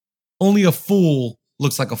 Only a fool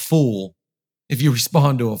looks like a fool if you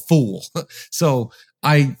respond to a fool. So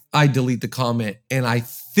I delete the comment. And I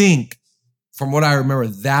think, from what I remember,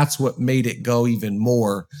 that's what made it go even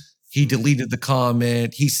more. He deleted the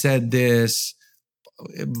comment. He said this.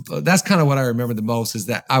 That's kind of what I remember the most, is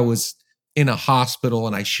that I was in a hospital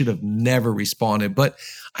and I should have never responded. But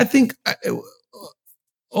I think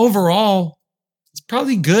overall, it's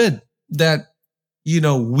probably good that,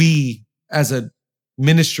 we as a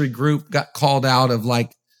ministry group got called out of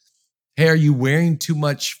like, hey, are you wearing too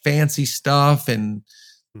much fancy stuff? And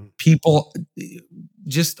people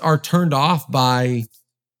just are turned off by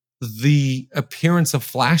the appearance of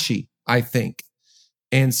flashy, I think.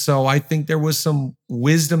 And so I think there was some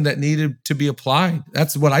wisdom that needed to be applied.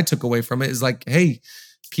 That's what I took away from it, is like, hey,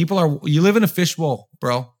 you live in a fishbowl,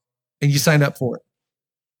 bro, and you signed up for it.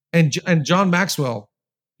 And John Maxwell,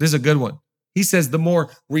 this is a good one. He says, the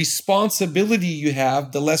more responsibility you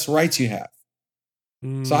have, the less rights you have.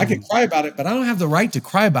 So I could cry about it, but I don't have the right to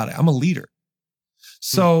cry about it. I'm a leader.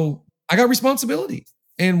 So I got responsibility.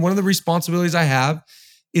 And one of the responsibilities I have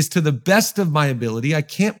is, to the best of my ability, I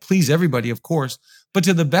can't please everybody, of course, but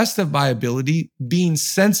to the best of my ability, being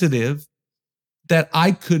sensitive that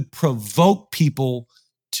I could provoke people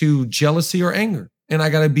to jealousy or anger. And I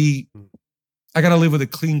got to live with a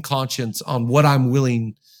clean conscience on what I'm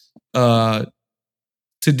willing to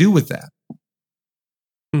do with that.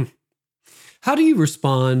 How do you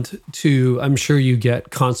respond to, I'm sure you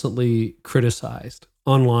get constantly criticized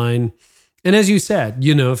online. And as you said,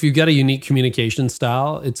 if you've got a unique communication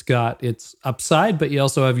style, it's got its upside, but you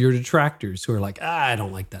also have your detractors who are like, I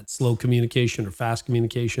don't like that slow communication or fast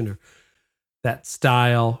communication or that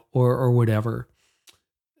style or whatever.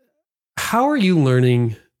 How are you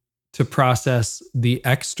learning to process the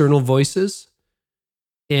external voices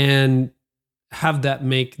and have that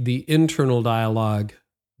make the internal dialogue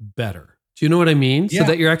better? Do you know what I mean? Yeah. So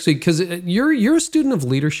that you're actually, because you're a student of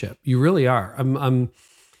leadership. You really are. I'm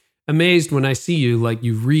amazed when I see you, like,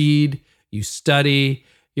 you read, you study.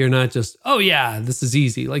 You're not just, oh yeah, this is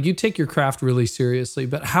easy. Like you take your craft really seriously,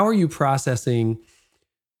 but how are you processing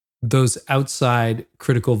those outside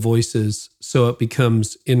critical voices so it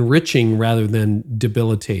becomes enriching rather than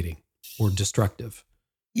debilitating or destructive?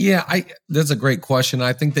 Yeah, that's a great question.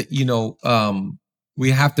 I think that,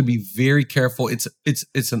 we have to be very careful. It's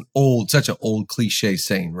such an old cliche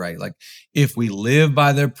saying, right? Like if we live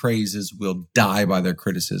by their praises, we'll die by their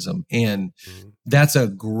criticism. And that's a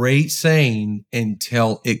great saying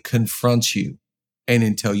until it confronts you and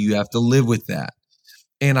until you have to live with that.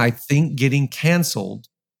 And I think getting canceled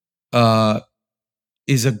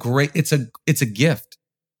is it's a gift.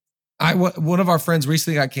 One of our friends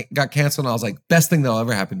recently got canceled, and I was like, best thing that'll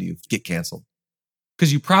ever happen to you, get canceled.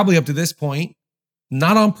 Because you probably up to this point,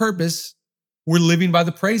 not on purpose, we're living by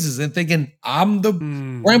the praises and thinking, I'm the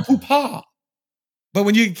grandpapa. But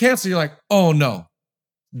when you get canceled, you're like, oh no,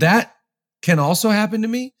 that can also happen to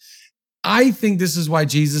me. I think this is why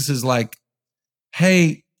Jesus is like,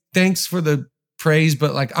 hey, thanks for the praise,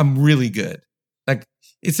 but like, I'm really good. Like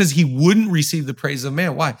it says he wouldn't receive the praise of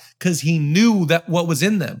man. Why? Because he knew that what was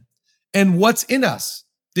in them. And what's in us?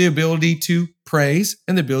 The ability to praise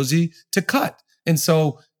and the ability to cut. And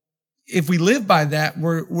so if we live by that,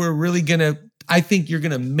 we're really I think you're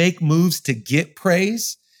gonna make moves to get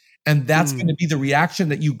praise. And that's gonna be the reaction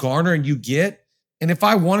that you garner and you get. And if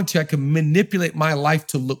I wanted to, I could manipulate my life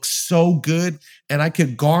to look so good and I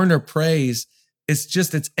could garner praise.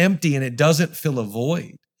 It's empty and it doesn't fill a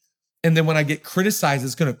void. And then when I get criticized,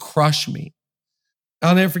 it's gonna crush me.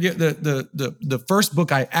 I'll never forget the first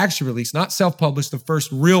book I actually released, not self-published, the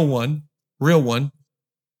first real one.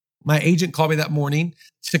 My agent called me that morning,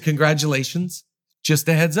 said, congratulations, just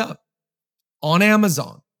a heads up. On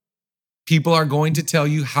Amazon, people are going to tell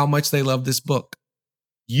you how much they love this book.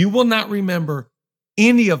 You will not remember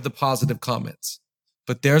any of the positive comments,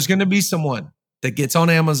 but there's going to be someone that gets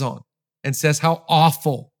on Amazon and says how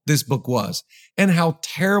awful this book was and how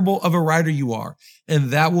terrible of a writer you are.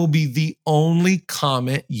 And that will be the only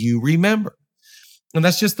comment you remember. And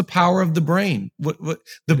that's just the power of the brain.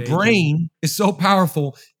 The brain is so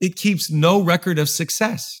powerful, it keeps no record of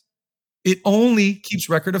success. It only keeps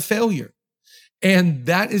record of failure. And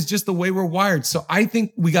that is just the way we're wired. So I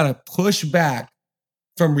think we got to push back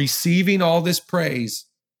from receiving all this praise,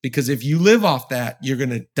 because if you live off that, you're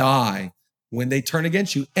going to die when they turn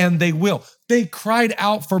against you. And they will. They cried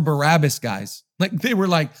out for Barabbas, guys. Like they were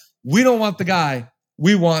like, we don't want the guy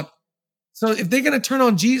we want. So if they're going to turn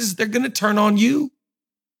on Jesus, they're going to turn on you.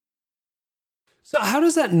 So how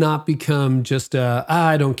does that not become just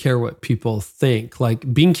I don't care what people think?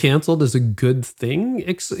 Like being canceled is a good thing?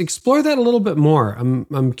 Explore that a little bit more.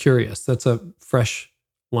 I'm curious. That's a fresh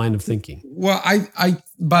line of thinking. Well, I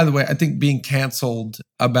by the way, I think being canceled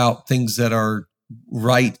about things that are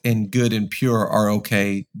right and good and pure are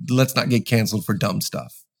okay. Let's not get canceled for dumb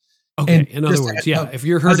stuff. Okay. And in other words, if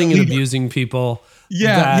you're hurting and abusing people,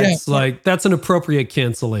 that's an appropriate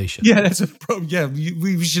cancellation. Yeah,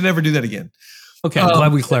 we should never do that again. Okay, I'm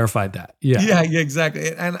glad we clarified that. Yeah,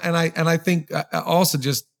 exactly. And I think also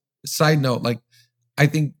just side note, like I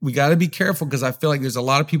think we got to be careful because I feel like there's a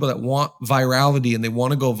lot of people that want virality and they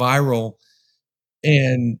want to go viral,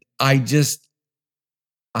 and I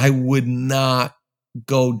would not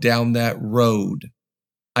go down that road.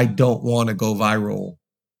 I don't want to go viral.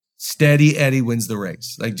 Steady Eddie wins the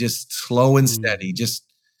race. Like just slow and steady.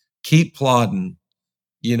 Just keep plodding.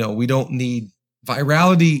 We don't need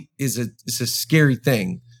virality. It's a scary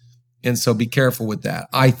thing. And so be careful with that,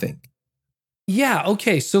 I think. Yeah.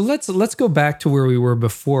 Okay. So let's go back to where we were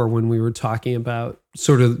before when we were talking about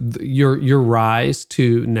sort of your rise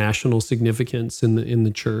to national significance in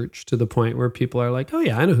the church, to the point where people are like, oh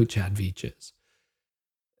yeah, I know who Chad Veach is.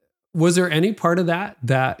 Was there any part of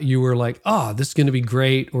that you were like, oh, this is going to be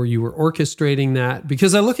great, or you were orchestrating that?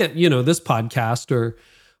 Because I look at, this podcast or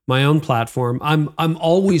my own platform, I'm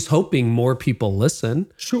always hoping more people listen.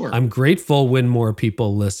 Sure. I'm grateful when more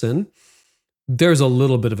people listen. There's a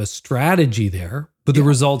little bit of a strategy there, but the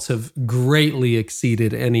results have greatly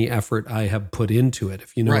exceeded any effort I have put into it,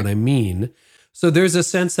 if you know what I mean. So there's a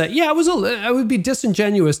sense that, I would be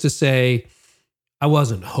disingenuous to say I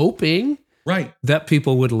wasn't hoping that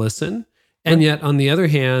people would listen. And yet, on the other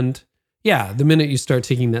hand, the minute you start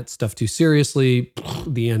taking that stuff too seriously,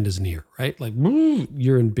 the end is near, right? Like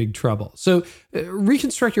you're in big trouble. So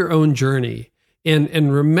reconstruct your own journey.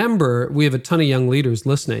 And remember, we have a ton of young leaders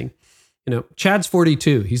listening. Chad's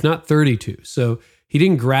 42. He's not 32. So he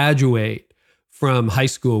didn't graduate from high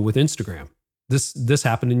school with Instagram. This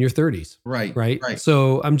happened in your 30s. Right.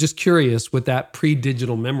 So I'm just curious, with that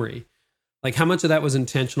pre-digital memory, like how much of that was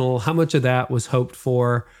intentional? How much of that was hoped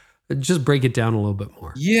for? Just break it down a little bit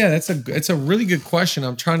more. Yeah, it's a really good question.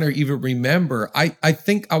 I'm trying to even remember. I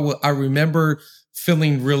think I remember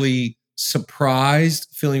feeling really surprised,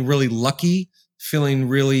 feeling really lucky, feeling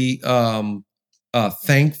really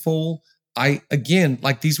thankful. Again,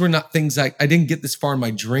 like these were not things I didn't get this far in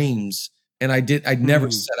my dreams, and I'd never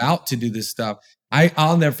set out to do this stuff.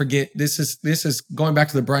 I'll never forget. This is going back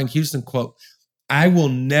to the Brian Houston quote. I will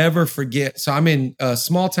never forget. So I'm in a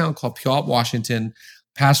small town called Puyallup, Washington,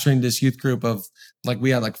 pastoring this youth group of we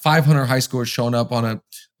had 500 high schoolers showing up on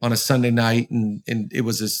a Sunday night, and it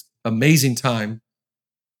was this amazing time.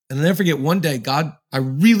 And I'll never forget one day, I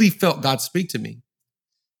really felt God speak to me.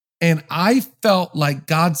 And I felt like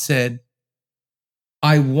God said,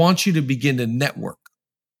 I want you to begin to network.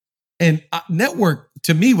 And network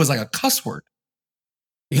to me was like a cuss word.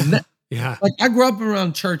 Yeah. Like I grew up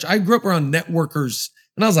around church. I grew up around networkers.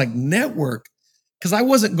 And I was like, network? Because I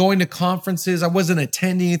wasn't going to conferences. I wasn't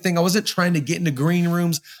attending anything. I wasn't trying to get into green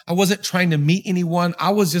rooms. I wasn't trying to meet anyone.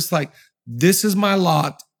 I was just like, this is my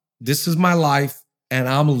lot. This is my life. And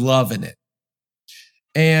I'm loving it.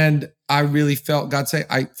 And I really felt God say,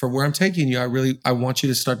 for where I'm taking you, I want you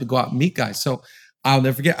to start to go out and meet guys. So I'll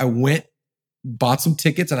never forget, I bought some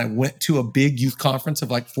tickets, and I went to a big youth conference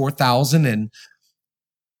of 4,000. And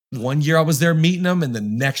one year I was there meeting them, and the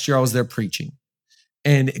next year I was there preaching.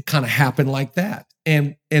 And it kind of happened like that.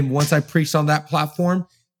 And once I preached on that platform,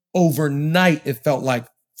 overnight, it felt like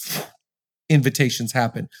invitations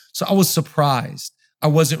happened. So I was surprised. I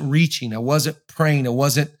wasn't reaching. I wasn't praying. I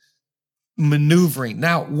wasn't maneuvering.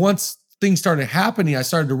 Now, once things started happening, I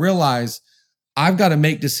started to realize I've got to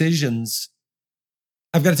make decisions.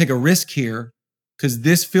 I've got to take a risk here, because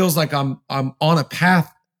this feels like I'm on a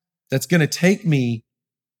path that's going to take me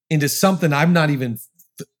into something I've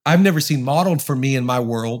never seen modeled for me in my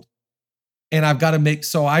world. And I've got to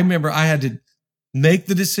so I remember I had to make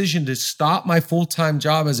the decision to stop my full-time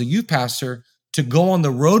job as a youth pastor to go on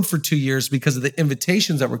the road for 2 years because of the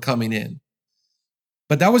invitations that were coming in.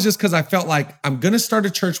 But that was just because I felt like I'm going to start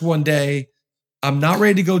a church one day. I'm not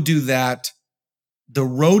ready to go do that. The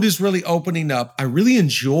road is really opening up. I really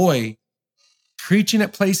enjoy preaching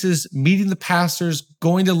at places, meeting the pastors,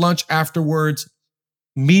 going to lunch afterwards,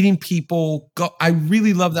 meeting people. I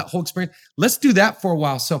really love that whole experience. Let's do that for a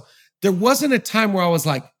while. So there wasn't a time where I was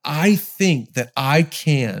like, I think that I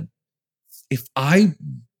can, if I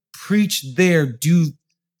preach there,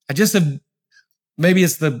 maybe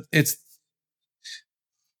it's the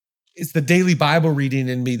daily Bible reading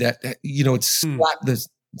in me that it's slap the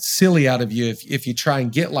silly out of you if you try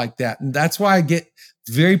and get like that. And that's why I get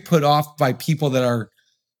very put off by people that are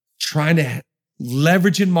trying to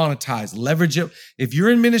leverage and monetize, leverage it. If you're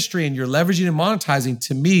in ministry and you're leveraging and monetizing,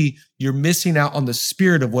 to me, you're missing out on the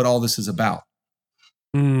spirit of what all this is about.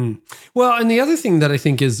 Well, and the other thing that I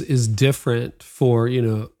think is different for,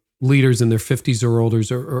 leaders in their 50s or older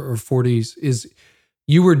or 40s is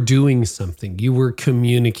you were doing something, you were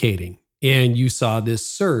communicating, and you saw this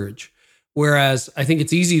surge. Whereas I think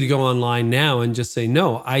it's easy to go online now and just say,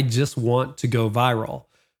 no, I just want to go viral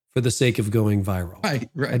for the sake of going viral. Right.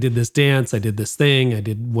 I did this dance, I did this thing, I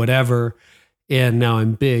did whatever, and now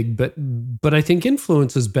I'm big. But I think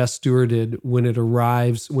influence is best stewarded when it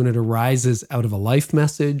arises out of a life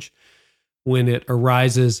message, when it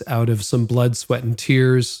arises out of some blood, sweat, and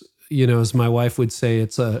tears. As my wife would say,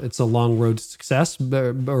 it's a long road to success,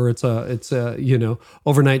 or it's a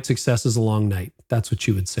overnight success is a long night. That's what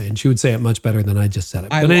she would say, and she would say it much better than I just said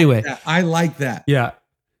it. But anyway, I like that. Yeah,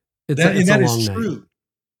 it's a long night. True.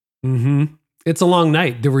 Mm-hmm. It's a long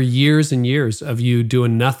night. There were years and years of you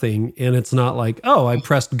doing nothing, and it's not like, oh, I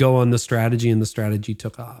pressed go on the strategy and the strategy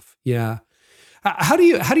took off. Yeah. How do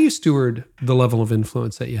you steward the level of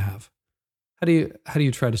influence that you have? How do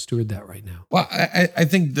you try to steward that right now? Well, I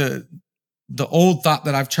think the old thought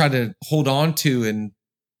that I've tried to hold on to and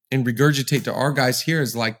regurgitate to our guys here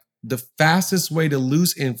is like the fastest way to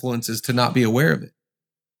lose influence is to not be aware of it.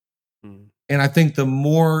 And I think the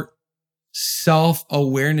more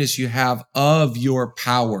self-awareness you have of your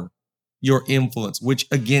power, your influence, which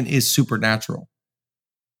again is supernatural,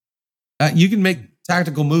 you can make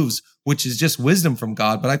tactical moves, which is just wisdom from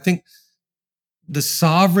God. But I think the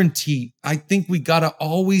sovereignty, I think we got to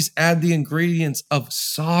always add the ingredients of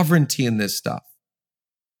sovereignty in this stuff.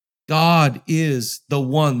 God is the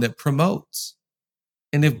one that promotes.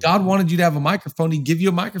 And if God wanted you to have a microphone, he'd give you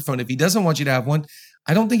a microphone. If he doesn't want you to have one,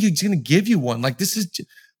 I don't think he's going to give you one. Like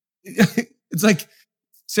it's like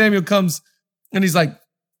Samuel comes and he's like,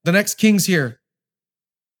 the next king's here.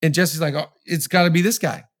 And Jesse's like, oh, it's got to be this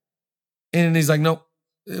guy. And he's like, no,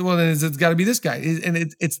 well, then it's got to be this guy.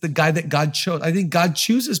 And it's the guy that God chose. I think God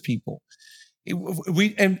chooses people.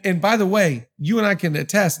 And by the way, you and I can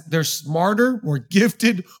attest, there's smarter, more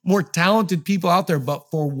gifted, more talented people out there,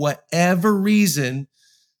 but for whatever reason,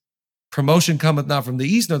 promotion cometh not from the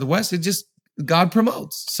east nor the west. It just, God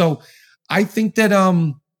promotes. So I think that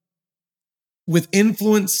with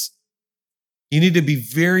influence, you need to be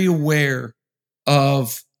very aware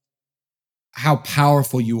of how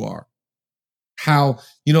powerful you are. How,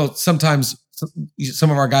 sometimes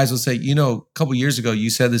some of our guys will say, a couple years ago,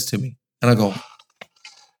 you said this to me. And I go,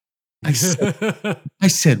 I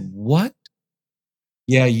said, what?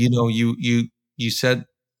 Yeah, you said,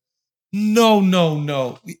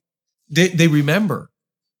 no. They remember.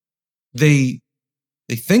 They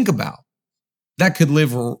think about. That could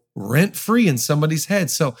live rent free in somebody's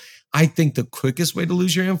head. So I think the quickest way to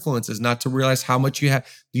lose your influence is not to realize how much you have.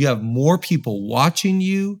 You have more people watching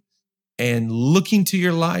you and looking to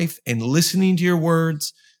your life and listening to your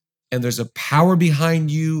words. And there's a power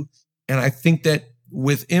behind you. And I think that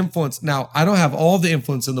with influence, now I don't have all the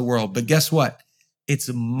influence in the world, but guess what? It's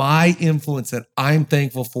my influence that I'm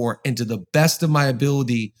thankful for. And to the best of my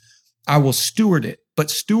ability, I will steward it. But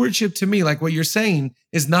stewardship to me, like what you're saying,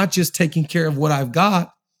 is not just taking care of what I've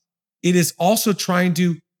got. It is also trying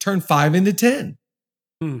to turn 5 into 10.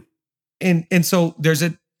 And so there's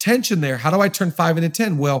a tension there. How do I turn 5 into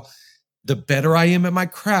 10? Well, the better I am at my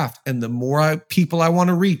craft and the more people I want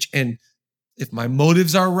to reach. And if my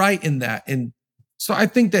motives are right in that. And so I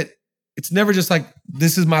think that it's never just like,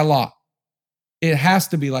 this is my lot. It has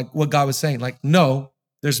to be like what God was saying, like, no,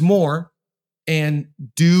 there's more, and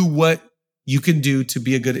do what you can do to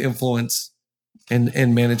be a good influence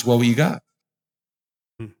and manage well what you got.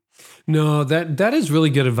 No, that is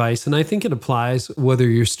really good advice. And I think it applies whether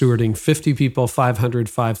you're stewarding 50 people, 500,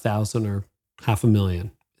 5,000, or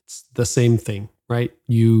 500,000. It's the same thing, right?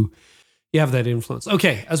 You have that influence.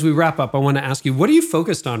 Okay, as we wrap up, I want to ask you, what are you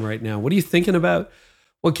focused on right now? What are you thinking about?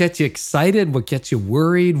 What gets you excited? What gets you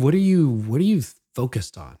worried? What are you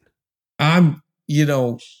focused on? I'm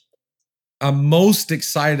most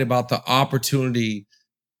excited about the opportunity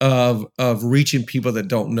of reaching people that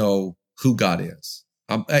don't know who God is.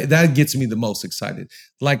 That gets me the most excited.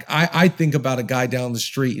 Like I think about a guy down the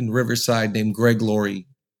street in Riverside named Greg Laurie,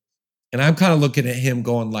 and I'm kind of looking at him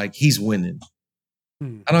going like, he's winning.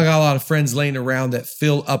 I don't got a lot of friends laying around that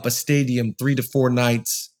fill up a stadium 3 to 4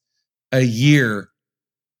 nights a year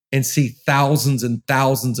and see thousands and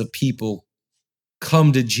thousands of people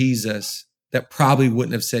come to Jesus that probably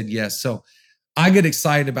wouldn't have said yes. So I get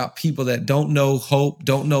excited about people that don't know hope,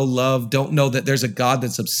 don't know love, don't know that there's a God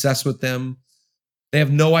that's obsessed with them. They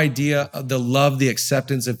have no idea of the love, the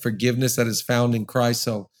acceptance, and forgiveness that is found in Christ.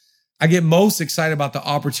 So I get most excited about the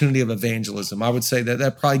opportunity of evangelism. I would say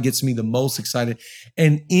that probably gets me the most excited.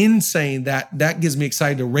 And in saying that, that gives me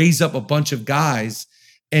excited to raise up a bunch of guys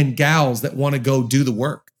and gals that want to go do the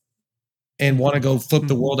work and want to go flip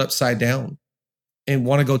the world upside down and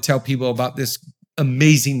want to go tell people about this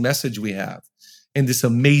amazing message we have and this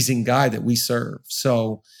amazing guy that we serve.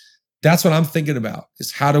 So that's what I'm thinking about,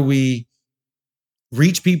 is how do we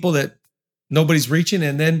reach people that nobody's reaching?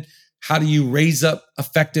 And then how do you raise up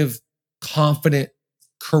effective, confident,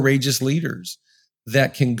 courageous leaders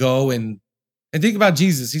that can go and think about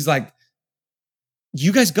Jesus? He's like,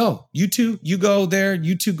 you guys go, you two, you go there,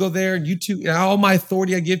 you two go there, you two, all my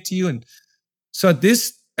authority I give to you. And so at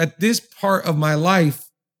this part of my life,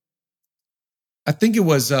 I think it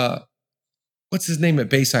was, what's his name at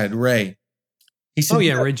Bayside? Ray. He said,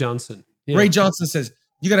 Ray Johnson. Yeah. Ray Johnson says,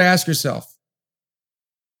 you got to ask yourself,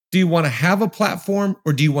 do you want to have a platform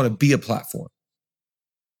or do you want to be a platform?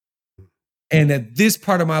 And at this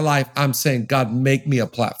part of my life, I'm saying, God, make me a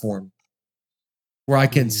platform where I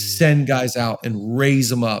can send guys out and raise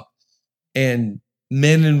them up, and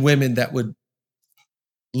men and women that would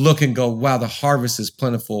look and go, wow, the harvest is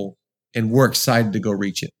plentiful, and we're excited to go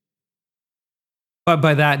reach it. But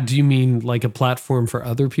by that, do you mean like a platform for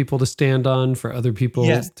other people to stand on, for other people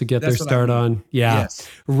to get their start on? Yeah. Yes.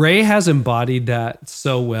 Ray has embodied that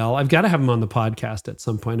so well. I've got to have him on the podcast at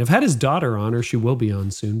some point. I've had his daughter on, or she will be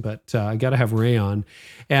on soon, but I got to have Ray on.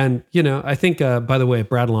 And, I think, by the way, if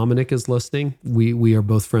Brad Lomenick is listening, we are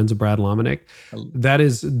both friends of Brad Lomenick. That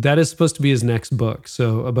is supposed to be his next book.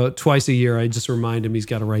 So about twice a year, I just remind him he's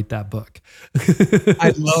got to write that book.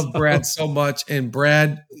 I love Brad so much. And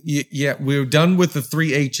Brad, we're done with the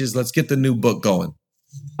 3 H's. Let's get the new book going.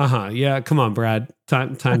 Yeah. Come on, Brad.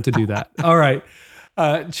 Time to do that. All right.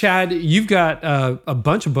 Chad, you've got a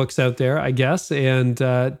bunch of books out there, I guess. And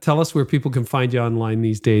tell us where people can find you online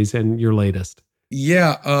these days and your latest.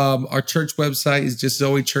 Yeah. Our church website is just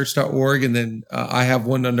zoechurch.org. And then I have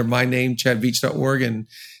one under my name, chadveach.org, and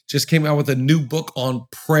just came out with a new book on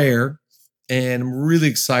prayer. and I'm really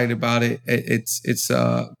excited about it. It's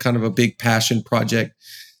kind of a big passion project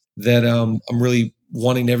that I'm really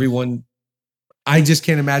wanting everyone. I just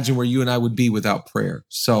can't imagine where you and I would be without prayer.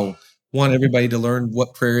 So want everybody to learn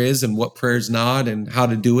what prayer is and what prayer is not and how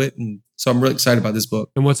to do it. And so I'm really excited about this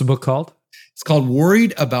book. And what's the book called? It's called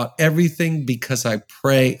Worried About Everything Because I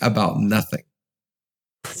Pray About Nothing.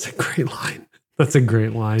 That's a great line. That's a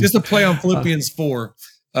great line. Just a play on Philippians 4,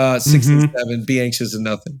 6 and 7, be anxious in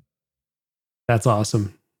nothing. That's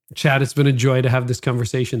awesome. Chad, it's been a joy to have this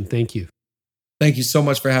conversation. Thank you. Thank you so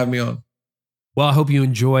much for having me on. Well, I hope you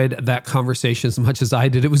enjoyed that conversation as much as I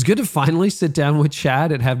did. It was good to finally sit down with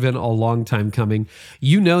Chad. It had been a long time coming.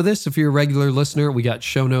 You know this if you're a regular listener. We got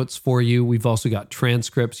show notes for you. We've also got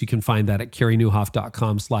transcripts. You can find that at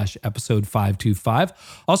carrynewhoff.com/episode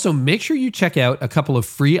 525. Also, make sure you check out a couple of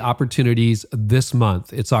free opportunities this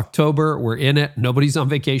month. It's October. We're in it. Nobody's on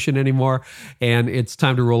vacation anymore. And it's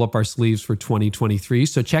time to roll up our sleeves for 2023.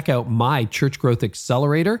 So check out my Church Growth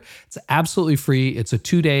Accelerator. It's absolutely free. It's a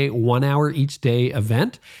 2-day, 1 hour each day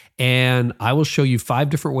event. And I will show you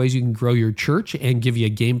 5 different ways you can grow your church and give you a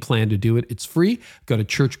game plan to do it. It's free. Go to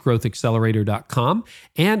churchgrowthaccelerator.com.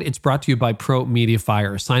 And it's brought to you by Pro Media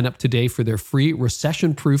Fire. Sign up today for their free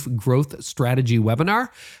recession-proof growth strategy webinar.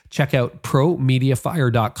 Check out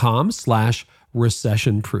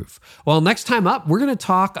promediafire.com/recession-proof. Well, next time up, we're going to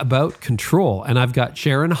talk about control. And I've got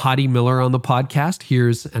Sharon Hottie Miller on the podcast.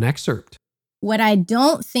 Here's an excerpt. What I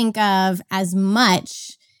don't think of as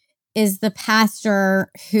much is the pastor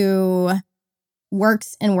who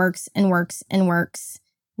works and works and works and works,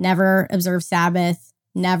 never observes Sabbath,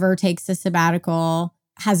 never takes a sabbatical,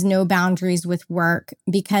 has no boundaries with work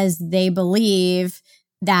because they believe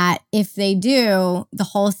that if they do, the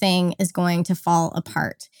whole thing is going to fall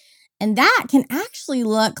apart. And that can actually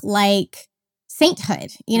look like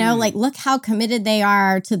sainthood, like look how committed they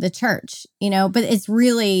are to the church, but it's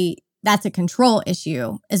really, that's a control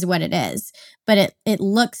issue is what it is. But it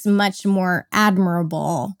looks much more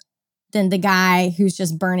admirable than the guy who's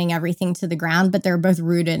just burning everything to the ground, but they're both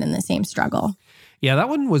rooted in the same struggle. Yeah, that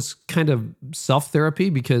one was kind of self-therapy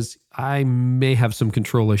because I may have some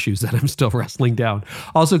control issues that I'm still wrestling down.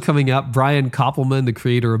 Also coming up, Brian Koppelman, the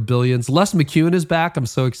creator of Billions. Les McEwen is back. I'm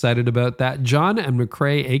so excited about that. John and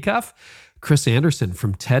McCrae Acuff, Chris Anderson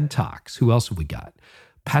from TED Talks. Who else have we got?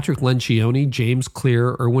 Patrick Lencioni, James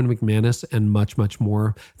Clear, Erwin McManus, and much, much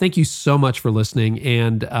more. Thank you so much for listening.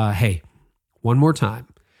 And hey, one more time,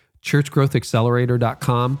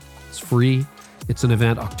 churchgrowthaccelerator.com. It's free. It's an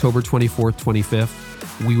event October 24th,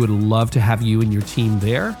 25th. We would love to have you and your team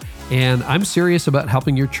there. And I'm serious about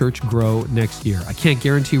helping your church grow next year. I can't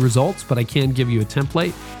guarantee results, but I can give you a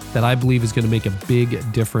template that I believe is going to make a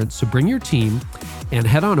big difference. So bring your team and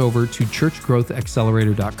head on over to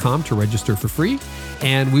churchgrowthaccelerator.com to register for free.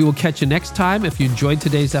 And we will catch you next time. If you enjoyed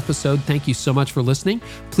today's episode, thank you so much for listening.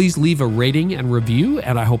 Please leave a rating and review.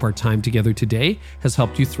 And I hope our time together today has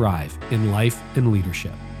helped you thrive in life and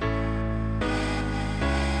leadership.